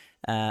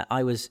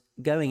 I was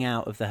going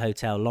out of the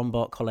hotel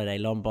Lombok, Holiday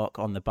Lombok,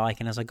 on the bike,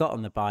 and as I got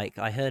on the bike,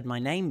 I heard my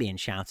name being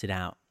shouted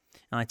out.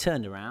 And I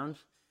turned around.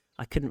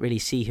 I couldn't really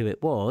see who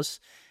it was.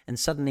 And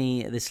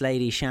suddenly this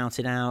lady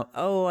shouted out,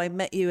 "Oh, I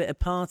met you at a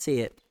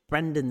party at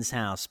Brendan's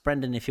house.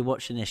 Brendan, if you're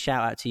watching this,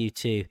 shout out to you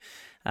too.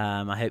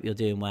 I hope you're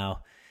doing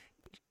well.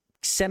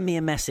 Send me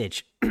a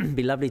message.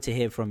 Be lovely to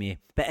hear from you."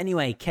 But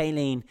anyway,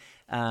 Kayleen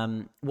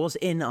was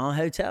in our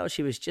hotel.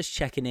 She was just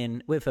checking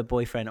in with her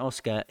boyfriend,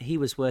 Oscar. He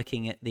was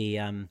working at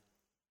the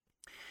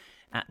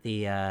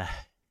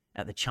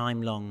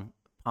Chimelong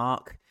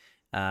Park,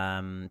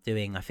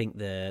 doing, I think,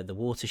 the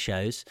water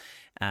shows.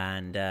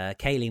 And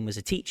Kayleen was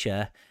a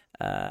teacher,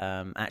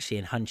 actually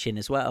in Hunchin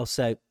as well.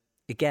 So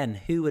again,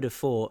 who would have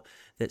thought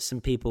that some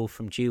people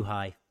from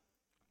Zhuhai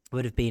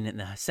would have been in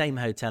the same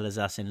hotel as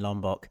us in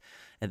Lombok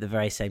at the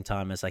very same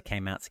time as I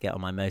came out to get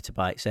on my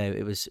motorbike. So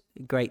it was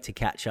great to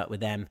catch up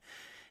with them.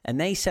 And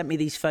they sent me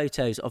these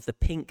photos of the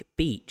Pink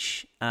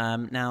Beach.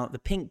 Now, the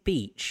Pink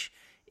Beach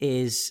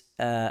is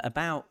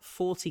about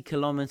 40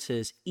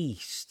 kilometers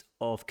east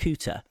of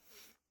Kuta.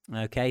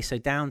 Okay, so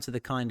down to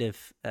the kind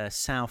of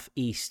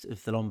southeast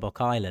of the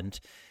Lombok Island.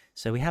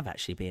 So we have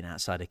actually been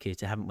outside of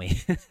Kuta, haven't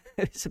we?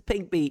 It's a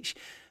pink beach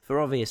for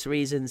obvious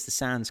reasons. The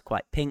sand's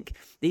quite pink.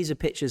 These are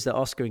pictures that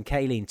Oscar and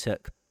Kayleen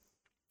took.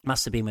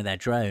 Must have been with their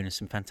drone.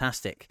 Some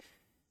fantastic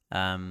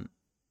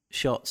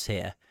shots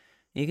here.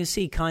 You can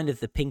see kind of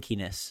the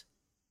pinkiness.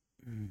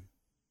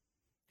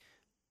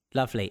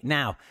 Lovely.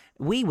 Now,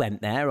 we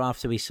went there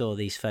after we saw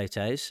these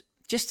photos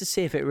just to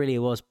see if it really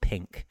was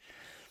pink.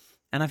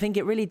 And I think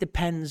it really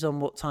depends on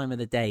what time of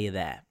the day you're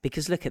there.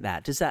 Because look at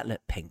that. Does that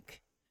look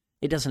pink?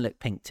 It doesn't look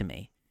pink to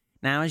me.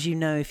 Now, as you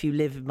know, if you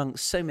live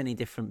amongst so many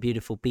different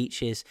beautiful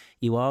beaches,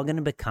 you are going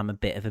to become a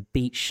bit of a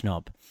beach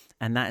snob.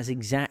 And that is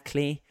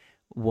exactly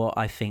what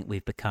I think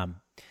we've become.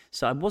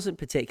 So I wasn't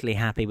particularly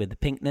happy with the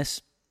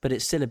pinkness, but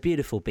it's still a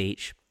beautiful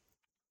beach.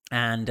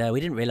 And we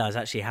didn't realise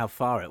actually how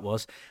far it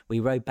was. We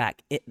rode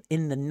back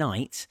in the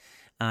night.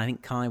 I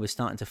think Kai was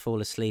starting to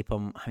fall asleep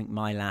on, I think,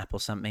 my lap or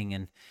something.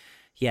 And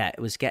yeah, it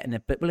was getting a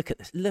bit. Look at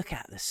this. Look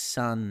at the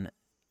sunset.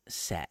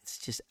 It's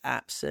just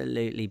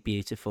absolutely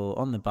beautiful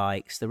on the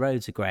bikes. The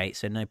roads are great,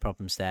 so no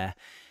problems there.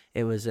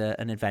 It was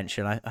an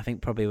adventure. I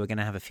think probably we're going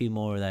to have a few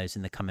more of those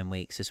in the coming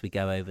weeks as we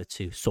go over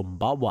to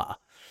Sumbawa,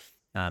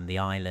 the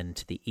island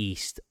to the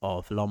east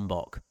of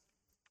Lombok.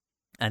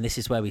 And this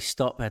is where we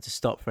stopped. We had to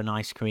stop for an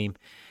ice cream.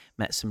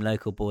 Met some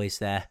local boys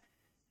there.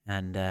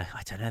 And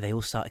I don't know, they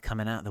all started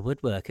coming out of the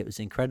woodwork. It was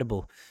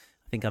incredible.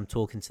 I think I'm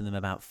talking to them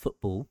about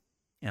football.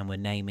 And we're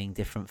naming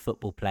different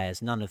football players.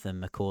 None of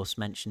them, of course,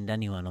 mentioned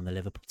anyone on the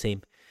Liverpool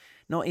team.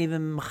 Not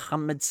even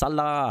Mohamed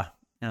Salah,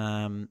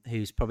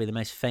 who's probably the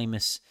most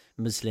famous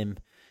Muslim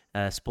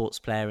sports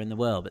player in the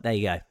world. But there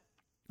you go.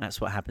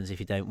 That's what happens if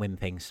you don't win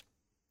things.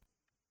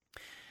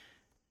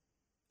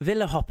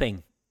 Villa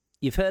hopping.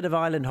 You've heard of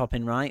island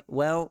hopping, right?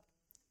 Well,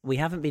 we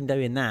haven't been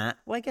doing that.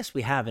 Well, I guess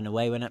we have in a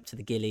way. Went up to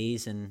the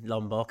Gillies and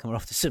Lombok and we're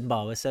off to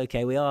Sumbawa. So,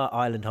 okay, we are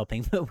island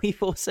hopping. But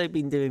we've also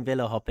been doing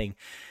villa hopping,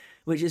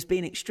 which has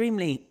been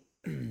extremely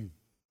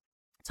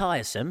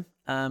tiresome.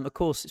 Of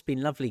course, it's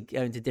been lovely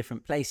going to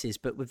different places,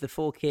 but with the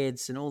 4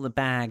 kids and all the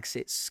bags,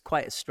 it's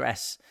quite a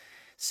stress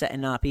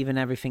setting up. Even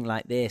everything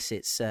like this,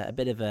 it's a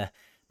bit of a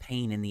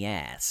pain in the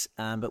ass.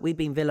 But we've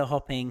been villa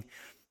hopping,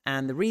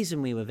 and the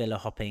reason we were villa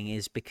hopping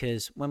is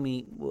because when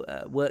we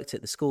worked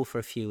at the school for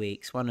a few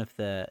weeks, one of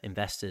the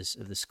investors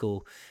of the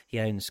school, he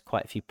owns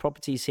quite a few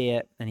properties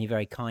here, and he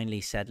very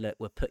kindly said, look,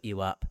 we'll put you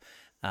up,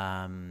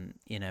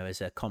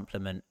 as a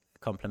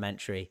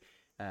complimentary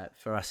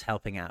for us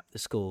helping out the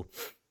school.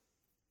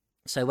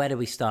 So where did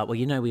we start? Well,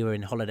 we were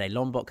in Holiday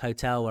Lombok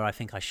Hotel where I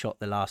think I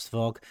shot the last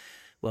vlog.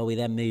 Well, we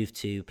then moved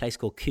to a place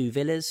called Ku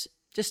Villas,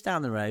 just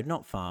down the road,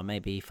 not far,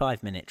 maybe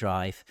 5-minute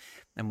drive.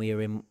 And we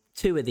were in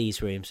 2 of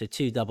these rooms, so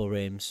 2 double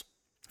rooms,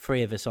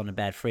 3 of us on a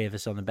bed, 3 of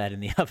us on the bed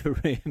in the other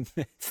room.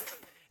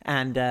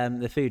 And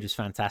the food was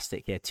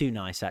fantastic here. Too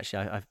nice,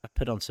 actually. I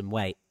put on some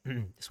weight.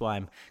 That's why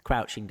I'm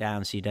crouching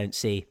down so you don't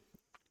see.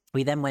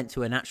 We then went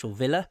to an actual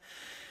villa.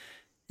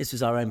 This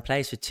was our own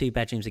place with 2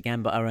 bedrooms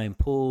again, but our own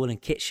pool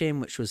and kitchen,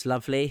 which was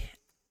lovely.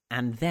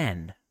 And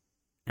then,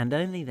 and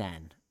only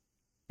then,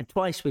 and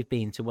twice we've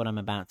been to what I'm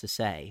about to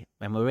say,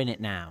 when we're in it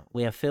now,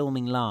 we are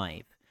filming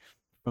live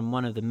from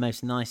one of the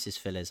most nicest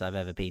villas I've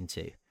ever been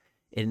to.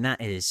 And that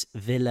is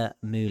Villa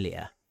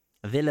Mulia.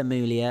 Villa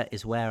Mulia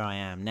is where I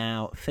am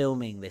now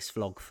filming this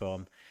vlog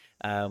from.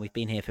 We've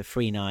been here for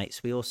 3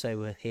 nights. We also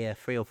were here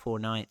 3 or 4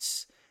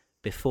 nights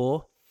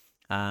before.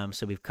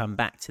 So we've come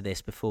back to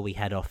this before we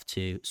head off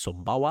to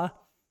Sumbawa.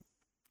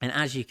 And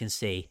as you can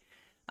see,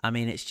 I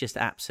mean, it's just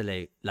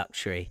absolute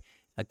luxury.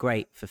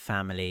 Great for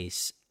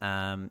families.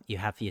 You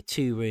have your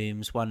 2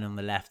 rooms, one on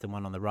the left and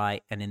one on the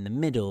right. And in the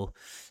middle,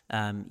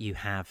 you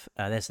have,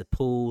 there's the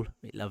pool,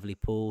 lovely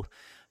pool.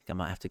 I think I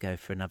might have to go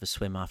for another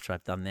swim after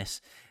I've done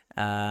this.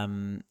 A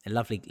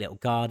lovely little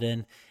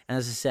garden. And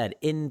as I said,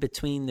 in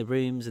between the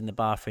rooms and the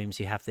bathrooms,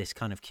 you have this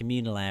kind of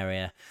communal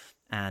area.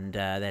 And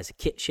there's a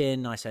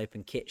kitchen, nice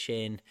open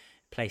kitchen,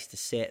 place to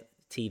sit,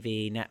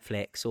 TV,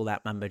 Netflix, all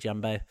that mumbo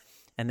jumbo.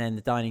 And then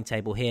the dining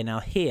table here. Now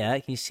here,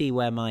 you can see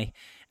where my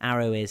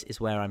arrow is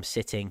where I'm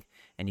sitting.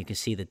 And you can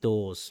see the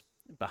doors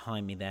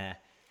behind me there,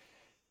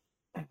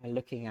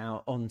 looking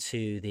out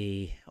onto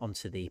the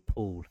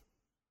pool.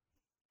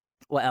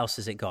 What else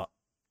has it got?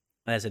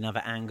 There's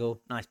another angle,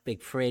 nice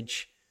big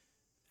fridge,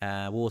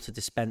 water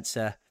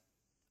dispenser.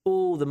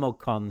 All the mod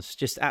cons,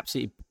 just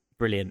absolutely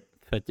brilliant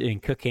for doing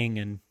cooking.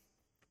 And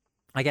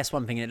I guess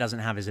one thing it doesn't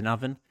have is an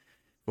oven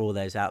for all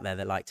those out there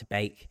that like to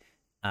bake.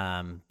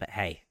 But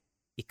hey,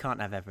 you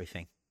can't have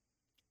everything.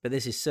 But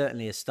this is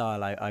certainly a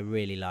style I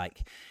really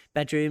like.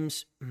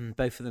 Bedrooms,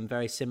 both of them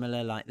very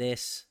similar like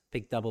this.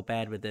 Big double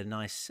bed with the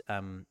nice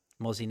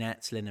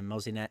mozzinettes, linen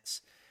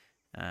mozzinettes.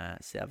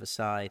 It's the other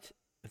side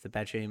of the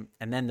bedroom.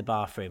 And then the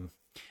bathroom.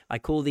 I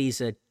call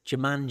these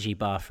Jumanji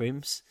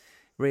bathrooms.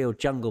 Real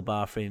jungle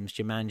bathrooms,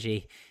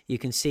 Jumanji. You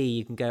can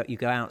see you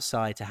go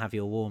outside to have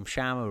your warm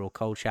shower or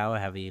cold shower,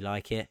 however you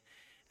like it.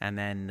 And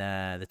then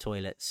the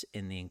toilets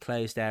in the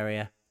enclosed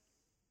area.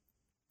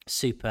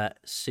 Super,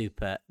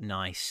 super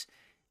nice.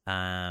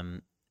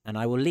 And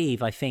I will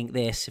leave, I think,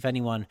 this, if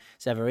anyone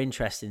is ever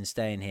interested in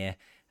staying here,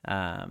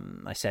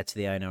 I said to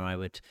the owner I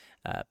would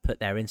put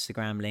their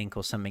Instagram link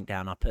or something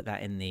down. I'll put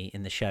that in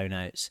the show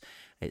notes.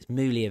 It's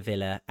Mulia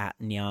Villa at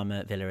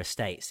Nyama Villa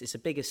Estates. It's a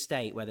big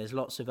estate where there's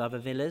lots of other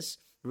villas,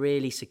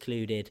 really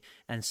secluded,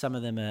 and some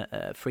of them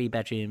are 3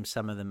 bedrooms,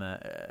 some of them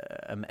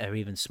are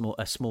even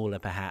smaller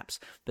perhaps,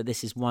 but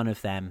this is one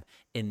of them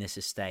in this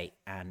estate,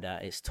 and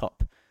it's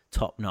top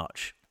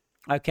notch.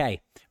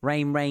 Okay,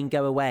 rain,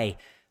 go away.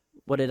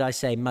 What did I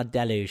say? Mud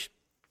deluge.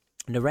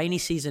 The rainy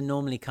season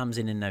normally comes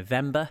in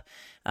November.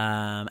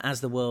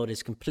 As the world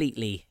is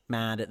completely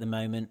mad at the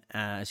moment,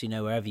 as you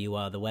know, wherever you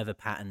are, the weather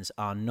patterns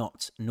are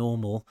not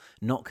normal,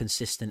 not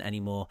consistent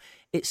anymore.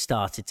 It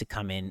started to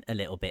come in a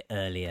little bit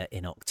earlier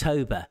in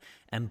October.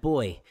 And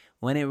boy,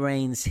 when it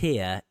rains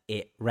here,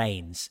 it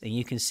rains. And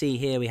you can see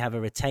here we have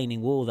a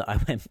retaining wall that I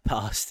went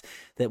past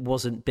that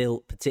wasn't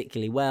built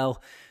particularly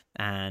well.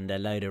 And a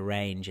load of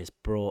rain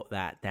just brought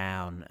that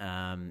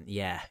down.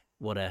 Yeah,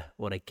 what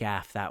a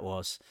gaff that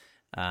was.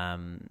 I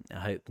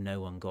hope no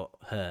one got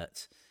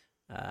hurt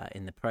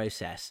in the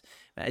process.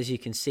 But as you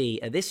can see,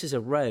 this is a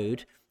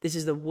road. This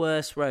is the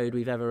worst road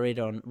we've ever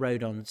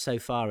rode on so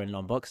far in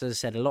Lombok. Because as I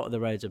said, a lot of the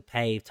roads are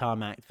paved,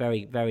 tarmac,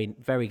 very, very,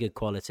 very good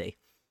quality.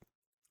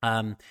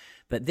 But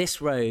this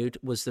road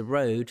was the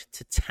road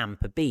to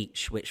Tampa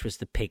Beach, which was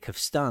the pick of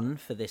stun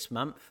for this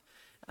month.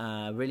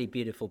 Really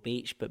beautiful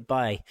beach, but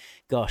by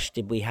gosh,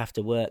 did we have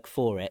to work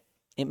for it.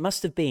 It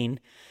must have been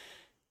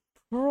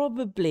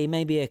probably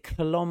maybe a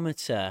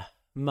kilometre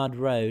mud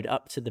road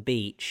up to the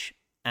beach,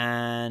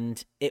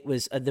 and it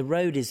was the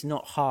road is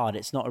not hard,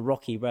 it's not a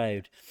rocky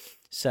road,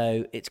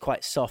 so it's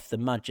quite soft. The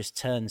mud just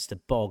turns to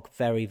bog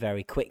very,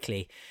 very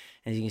quickly.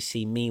 As you can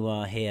see,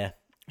 Miwa here,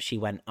 she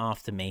went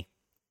after me,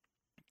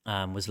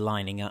 was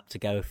lining up to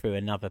go through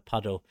another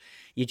puddle.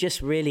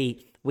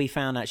 We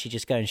found actually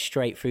just going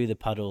straight through the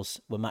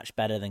puddles were much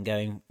better than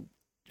going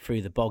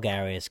through the bog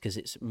areas because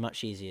it's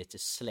much easier to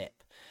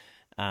slip.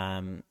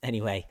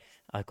 Anyway,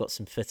 I've got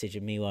some footage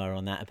of Miwa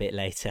on that a bit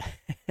later.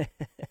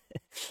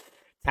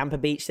 Tampa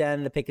Beach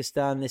then, the pick of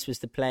stun. This was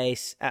the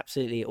place.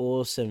 Absolutely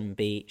awesome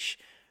beach.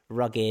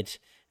 Rugged,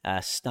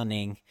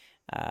 stunning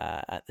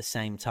at the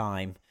same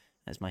time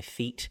as my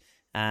feet.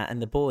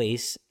 And the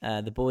boys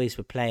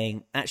were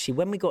playing. Actually,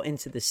 when we got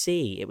into the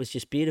sea, it was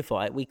just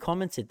beautiful. We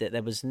commented that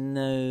there was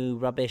no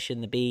rubbish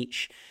in the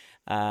beach,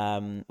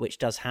 which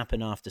does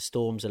happen after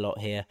storms a lot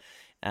here.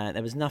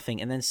 There was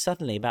nothing. And then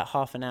suddenly, about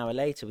half an hour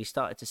later, we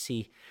started to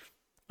see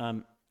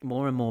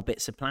more and more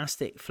bits of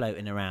plastic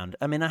floating around.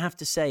 I mean, I have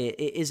to say,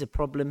 it is a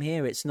problem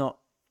here. It's not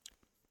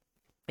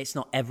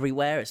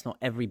everywhere. It's not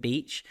every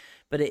beach.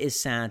 But it is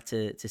sad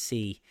to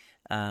see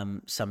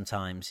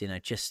sometimes,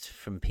 just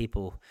from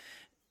people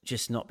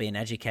just not being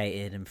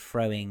educated and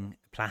throwing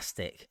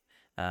plastic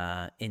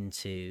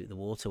into the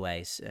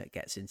waterways. It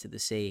gets into the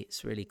sea.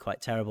 It's really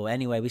quite terrible.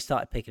 Anyway, we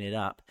started picking it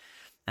up,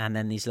 and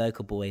then these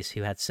local boys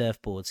who had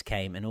surfboards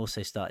came and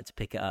also started to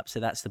pick it up. So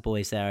that's the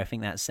boys there. I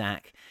think that's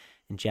Zach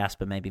and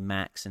Jasper, maybe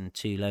Max, and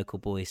 2 local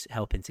boys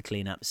helping to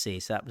clean up the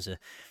sea. So that was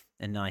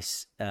a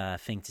nice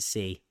thing to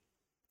see,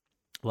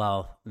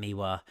 while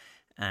Miwa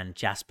and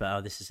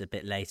Jasper, this is a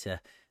bit later,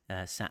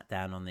 sat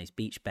down on these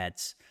beach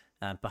beds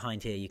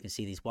Behind here, you can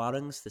see these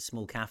warangs, the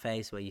small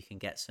cafes where you can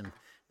get some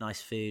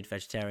nice food,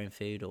 vegetarian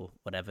food or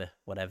whatever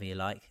you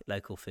like,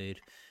 local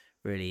food,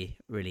 really,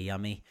 really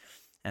yummy.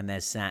 And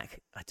there's Zach.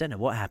 I don't know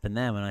what happened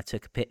there when I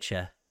took a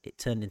picture. It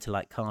turned into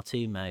like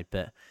cartoon mode,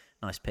 but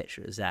nice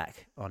picture of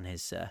Zach on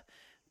his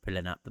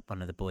pulling up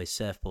one of the boys'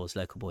 surfboards,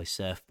 local boys'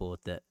 surfboard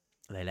that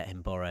they let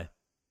him borrow.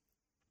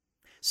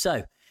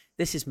 So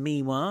this is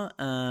Miwa.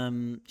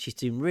 She's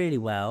doing really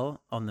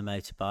well on the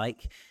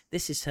motorbike.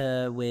 This is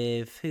her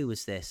with, who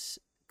was this?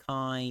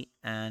 Kai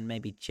and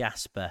maybe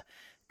Jasper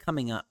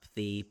coming up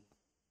the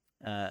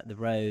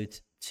road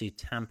to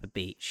Tampa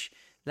Beach.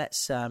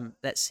 Let's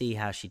see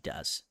how she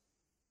does.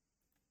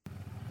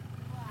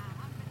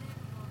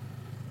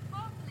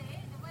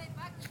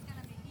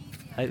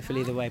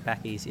 Hopefully the way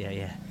back easier,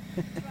 yeah.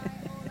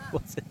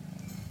 What's it?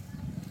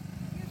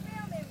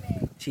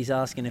 She's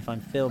asking if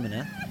I'm filming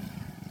her.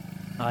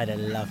 I'd have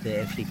loved it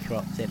if she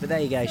cropped it. But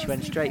there you go, she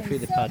went straight through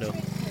the puddle.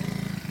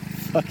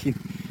 Fucking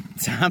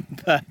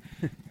Tampa.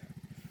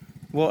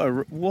 What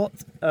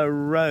a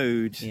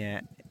road.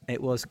 Yeah,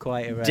 it was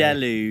quite a road.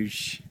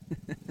 Deluge.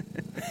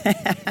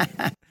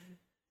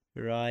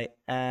 Right,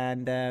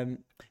 and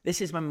this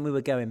is when we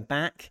were going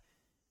back.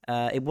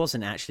 It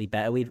wasn't actually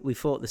better. We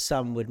thought the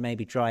sun would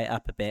maybe dry it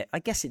up a bit. I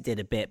guess it did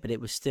a bit, but it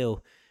was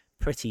still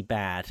pretty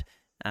bad.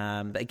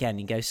 But again,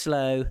 you go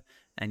slow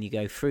and you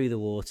go through the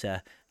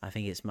water. I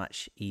think it's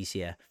much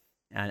easier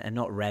and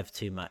not rev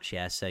too much,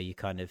 yeah, so you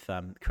kind of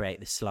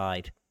create the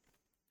slide.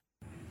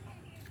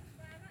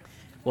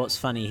 What's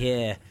funny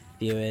here,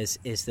 viewers,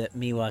 is that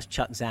Miwa's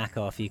chucked Zach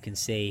off. You can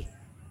see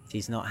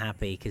she's not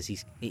happy because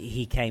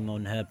he came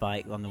on her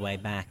bike on the way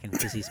back, and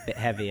because he's a bit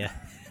heavier,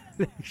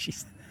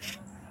 she's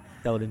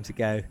told him to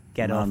go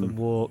get off and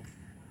walk.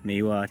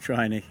 Miwa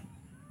trying to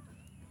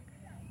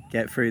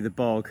get through the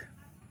bog.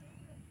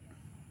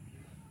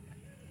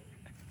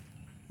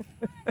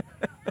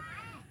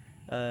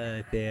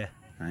 Oh dear.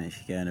 Right,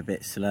 she's going a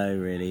bit slow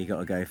really, you got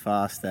to go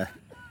faster.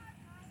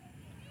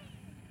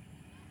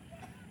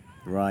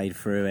 Ride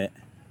through it.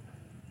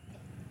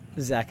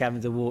 Zach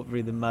having to walk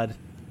through the mud.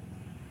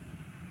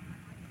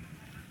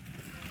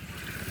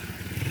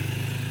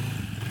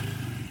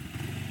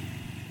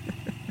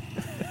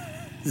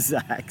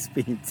 Zach's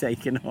been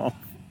taken off.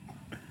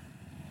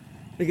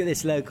 Look at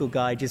this local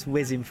guy just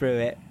whizzing through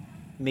it.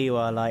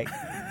 Miwa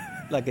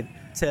like a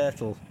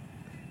turtle.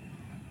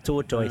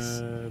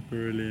 Tortoise.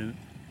 Brilliant.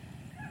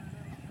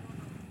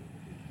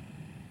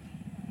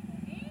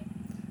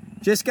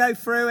 Just go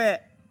through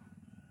it.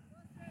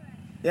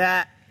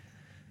 Yeah.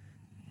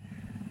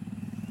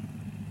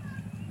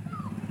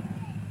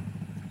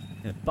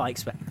 The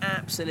bikes were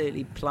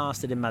absolutely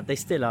plastered in mud. They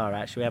still are,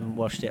 actually. We haven't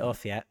washed it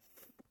off yet.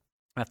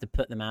 I have to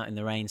put them out in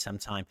the rain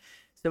sometime.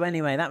 So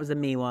anyway, that was the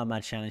Miwa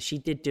Mud Challenge. She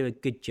did do a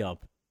good job,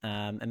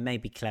 and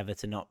maybe clever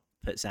to not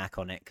put Zach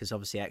on it, because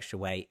obviously extra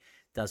weight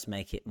does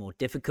make it more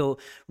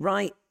difficult.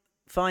 Right,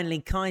 finally,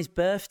 Kai's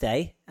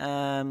birthday.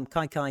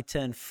 Kai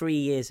turned 3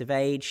 years of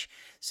age,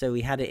 so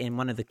we had it in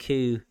one of the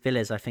Koo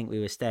villas I think we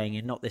were staying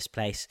in, not this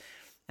place.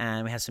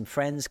 And we had some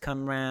friends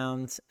come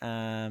round,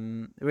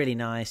 really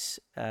nice.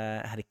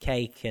 Had a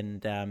cake,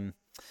 and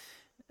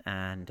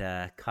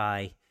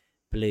Kai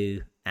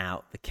blew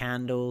out the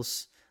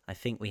candles. I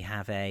think we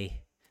have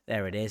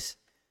there it is.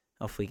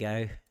 Off we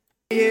go.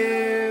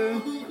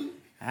 You,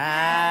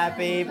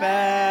 happy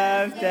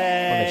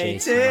birthday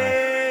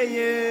to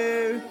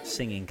you.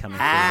 Singing coming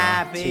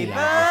happy through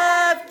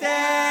there.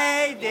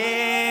 Birthday,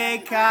 dear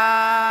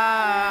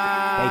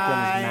Kai. Bacon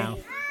on his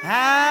mouth.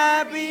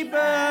 Happy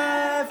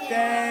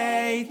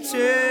birthday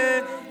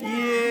to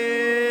you.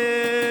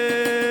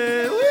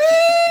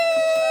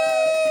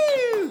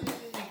 Woo!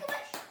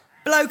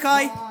 Blow,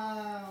 Kai.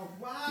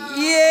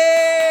 Yay!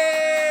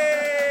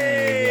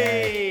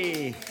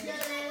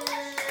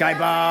 Kai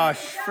Bosch,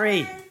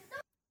 free.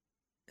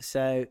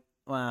 So,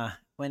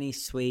 when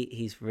he's sweet,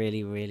 he's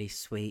really, really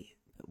sweet.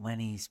 But when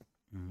he's...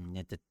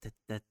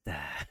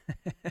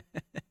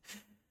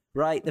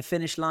 Right, the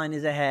finish line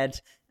is ahead.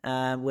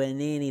 We're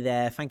nearly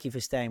there. Thank you for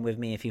staying with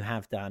me if you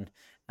have done.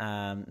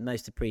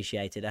 Most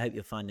appreciated. I hope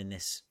you're finding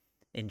this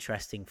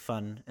interesting,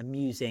 fun,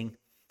 amusing.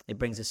 It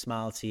brings a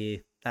smile to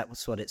you.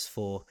 That's what it's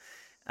for.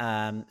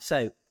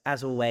 So,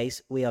 as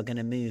always, we are going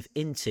to move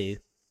into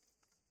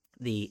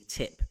the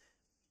tip.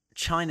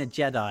 China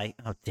Jedi.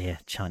 Oh dear,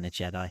 China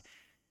Jedi.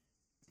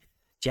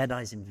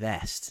 Jedis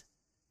Invest.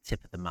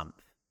 Tip of the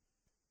month.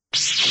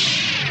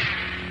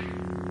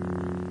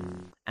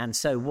 And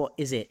so what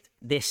is it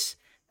this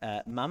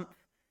month?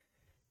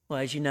 Well,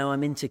 as you know,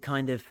 I'm into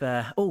kind of...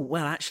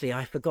 actually,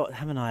 I forgot,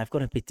 haven't I? I've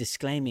got a big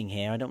disclaiming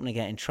here. I don't want to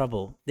get in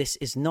trouble. This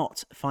is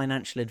not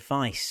financial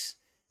advice,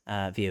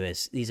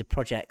 viewers. These are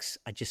projects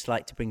I'd just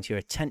like to bring to your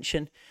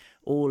attention,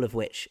 all of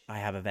which I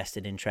have a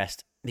vested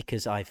interest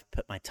because I've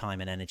put my time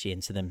and energy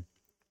into them,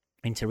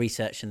 into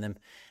researching them,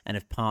 and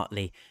have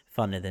partly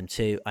funded them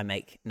too. I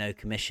make no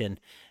commission,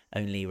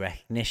 only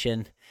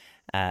recognition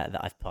that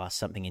I've passed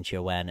something into your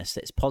awareness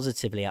that's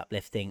positively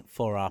uplifting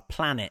for our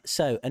planet.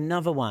 So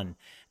another one,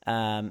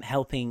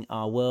 helping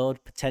our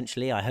world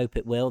potentially. I hope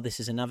it will. This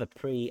is another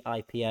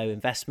pre-IPO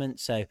investment.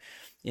 So,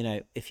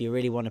 if you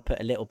really want to put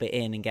a little bit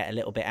in and get a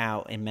little bit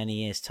out in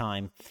many years'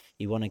 time,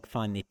 you want to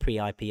find the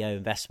pre-IPO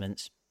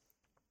investments.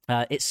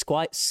 It's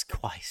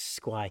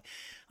Sky.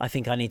 I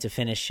think I need to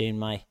finish soon.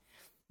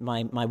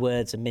 My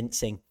words are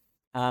mincing.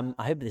 I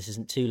hope this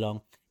isn't too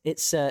long.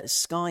 It's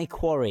Sky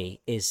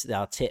Quarry is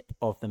our tip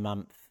of the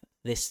month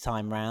this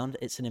time round.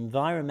 It's an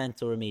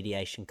environmental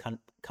remediation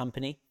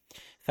company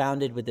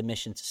founded with the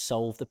mission to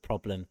solve the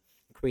problem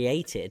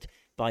created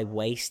by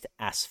waste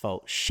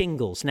asphalt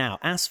shingles. Now,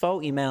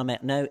 asphalt, you may or may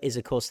not know, is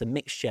of course the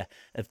mixture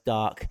of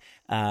dark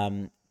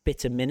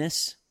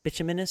bituminous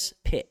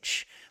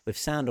pitch with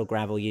sand or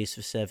gravel used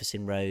for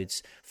surfacing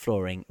roads,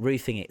 flooring,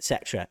 roofing,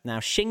 etc.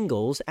 Now,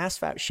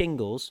 asphalt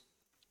shingles,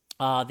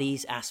 are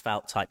these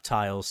asphalt type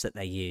tiles that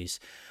they use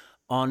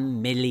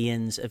on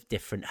millions of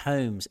different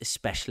homes,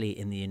 especially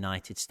in the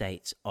United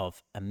States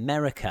of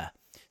America.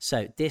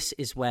 So this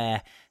is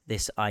where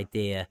this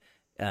idea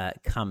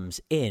comes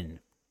in.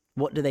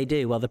 What do they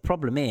do? Well, the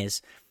problem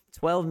is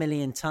 12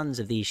 million tons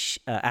of these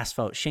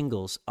asphalt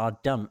shingles are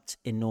dumped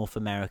in North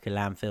America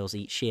landfills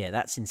each year.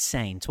 That's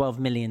insane. 12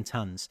 million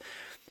tons.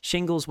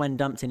 Shingles, when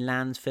dumped in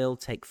landfill,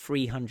 take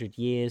 300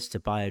 years to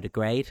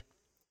biodegrade.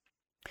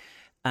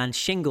 And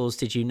shingles,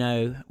 did you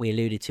know, we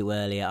alluded to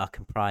earlier, are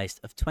comprised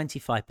of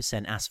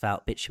 25%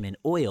 asphalt bitumen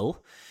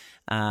oil.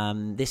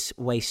 This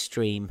waste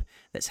stream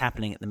that's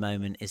happening at the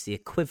moment is the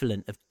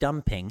equivalent of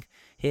dumping,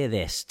 hear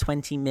this,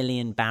 20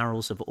 million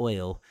barrels of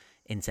oil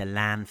into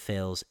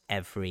landfills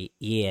every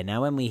year.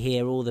 Now, when we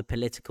hear all the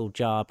political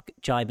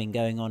jibing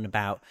going on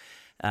about,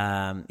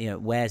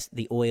 where's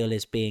the oil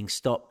is being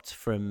stopped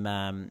from,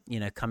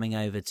 coming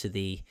over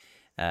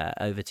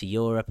to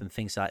Europe and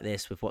things like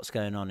this with what's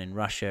going on in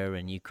Russia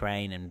and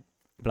Ukraine and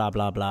blah,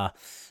 blah, blah.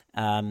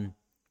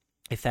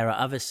 If there are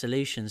other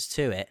solutions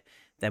to it,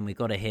 then we've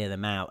got to hear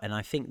them out. And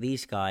I think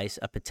these guys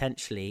are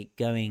potentially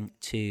going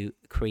to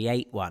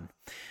create one.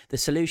 The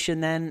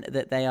solution then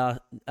that they are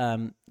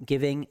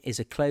giving is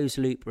a closed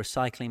loop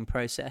recycling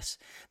process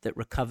that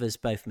recovers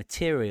both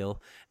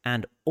material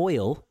and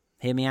oil.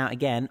 Hear me out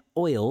again,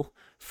 oil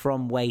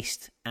from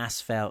waste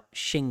asphalt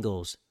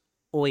shingles.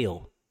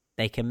 Oil.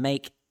 They can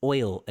make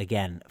oil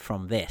again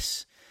from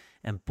this.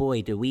 And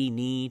boy, do we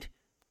need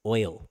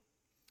oil.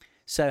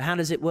 So how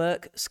does it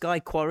work? Sky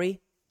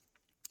Quarry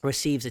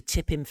receives a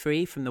tipping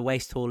fee from the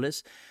waste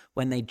haulers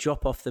when they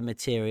drop off the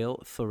material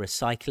for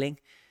recycling.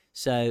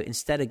 So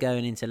instead of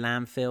going into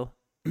landfill,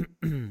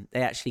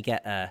 they actually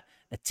get a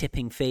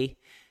tipping fee.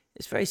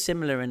 It's very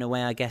similar in a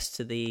way, I guess,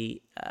 to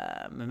the,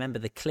 remember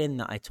the Clin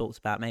that I talked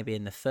about maybe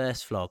in the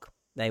first vlog.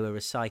 They were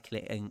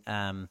recycling,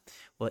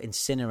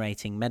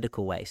 incinerating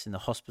medical waste, and the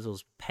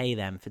hospitals pay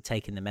them for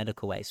taking the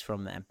medical waste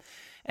from them.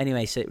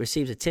 Anyway, so it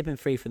receives a tipping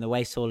fee from the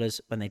waste haulers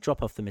when they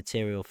drop off the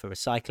material for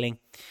recycling.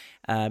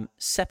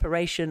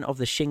 Separation of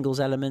the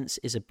shingles elements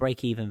is a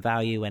break-even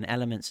value when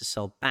elements are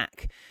sold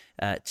back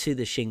to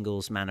the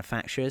shingles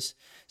manufacturers.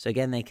 So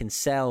again, they can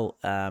sell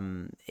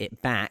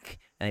it back,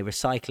 and they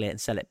recycle it and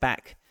sell it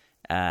back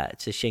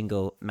to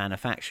shingle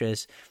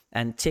manufacturers,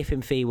 and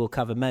tipping fee will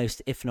cover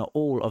most, if not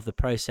all, of the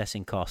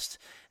processing cost,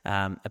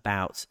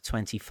 about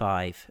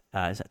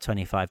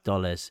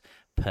 $25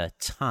 per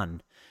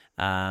ton.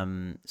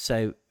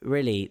 So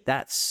really,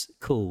 that's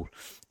cool.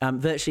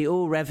 Virtually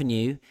all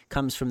revenue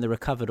comes from the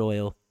recovered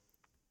oil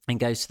and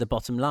goes to the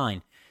bottom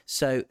line.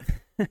 So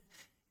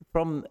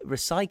from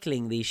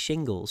recycling these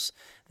shingles,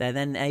 they're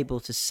then able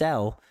to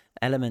sell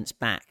elements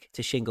back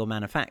to shingle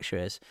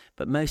manufacturers.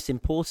 But most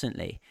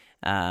importantly,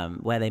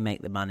 where they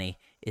make the money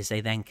is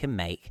they then can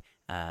make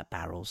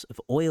barrels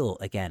of oil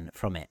again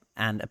from it,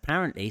 and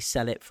apparently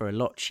sell it for a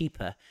lot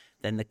cheaper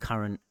than the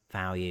current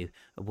value,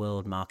 a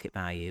world market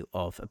value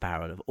of a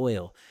barrel of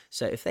oil.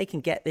 So if they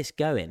can get this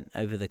going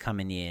over the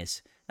coming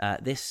years,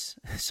 this,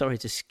 sorry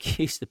to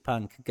excuse the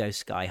pun, could go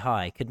sky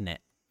high, couldn't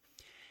it?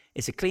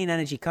 It's a clean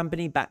energy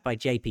company backed by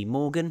JP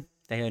Morgan.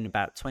 They own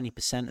about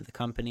 20% of the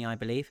company, I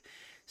believe.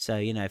 So,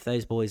 if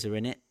those boys are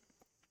in it,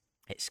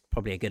 it's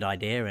probably a good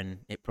idea and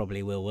it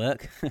probably will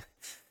work.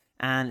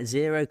 And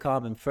zero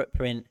carbon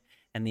footprint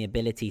and the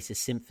ability to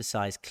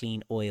synthesize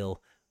clean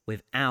oil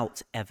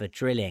without ever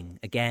drilling.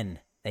 Again,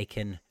 they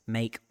can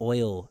make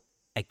oil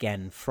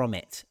again from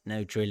it.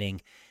 No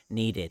drilling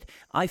needed.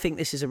 I think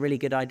this is a really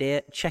good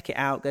idea. Check it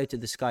out. Go to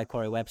the Sky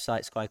Quarry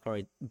website,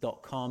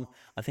 skyquarry.com.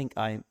 I think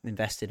I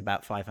invested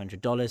about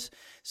 $500.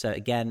 So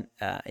again,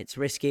 it's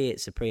risky.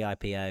 It's a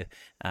pre-IPO,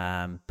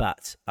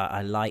 but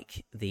I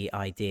like the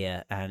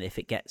idea. And if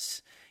it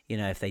gets,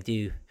 if they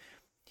do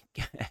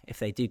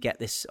get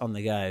this on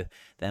the go,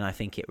 then I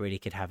think it really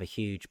could have a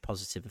huge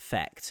positive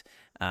effect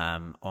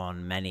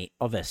on many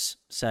of us.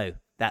 So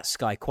that's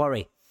Sky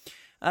Quarry.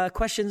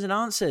 Questions and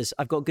answers.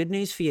 I've got good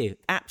news for you.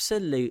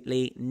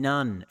 Absolutely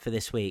none for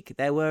this week.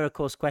 There were, of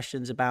course,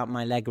 questions about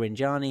my leg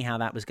Rinjani, how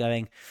that was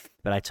going,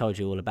 but I told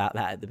you all about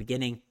that at the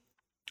beginning.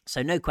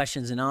 So no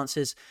questions and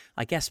answers.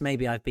 I guess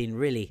maybe I've been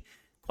really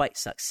quite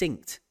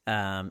succinct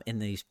in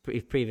these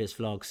previous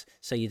vlogs,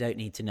 so you don't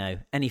need to know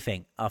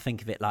anything. I'll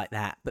think of it like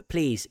that. But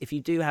please, if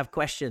you do have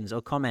questions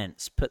or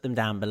comments, put them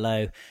down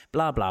below,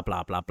 blah, blah,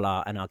 blah, blah,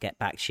 blah, and I'll get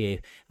back to you.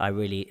 I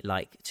really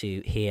like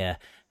to hear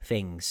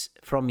things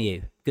from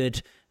you,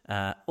 good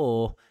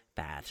or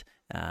bad.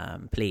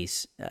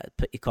 Please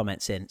put your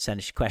comments in, send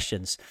us your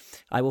questions.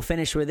 I will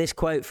finish with this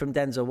quote from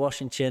Denzel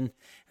Washington.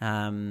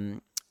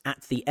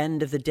 At the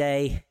end of the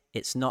day,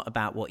 it's not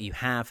about what you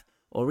have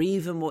or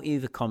even what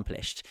you've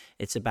accomplished.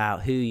 It's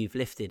about who you've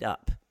lifted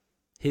up,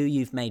 who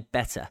you've made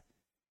better.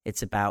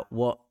 It's about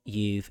what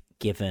you've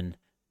given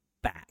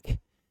back.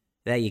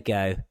 There you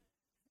go.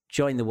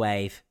 Join the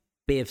wave,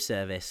 be of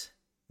service,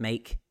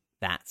 make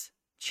that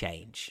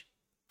change.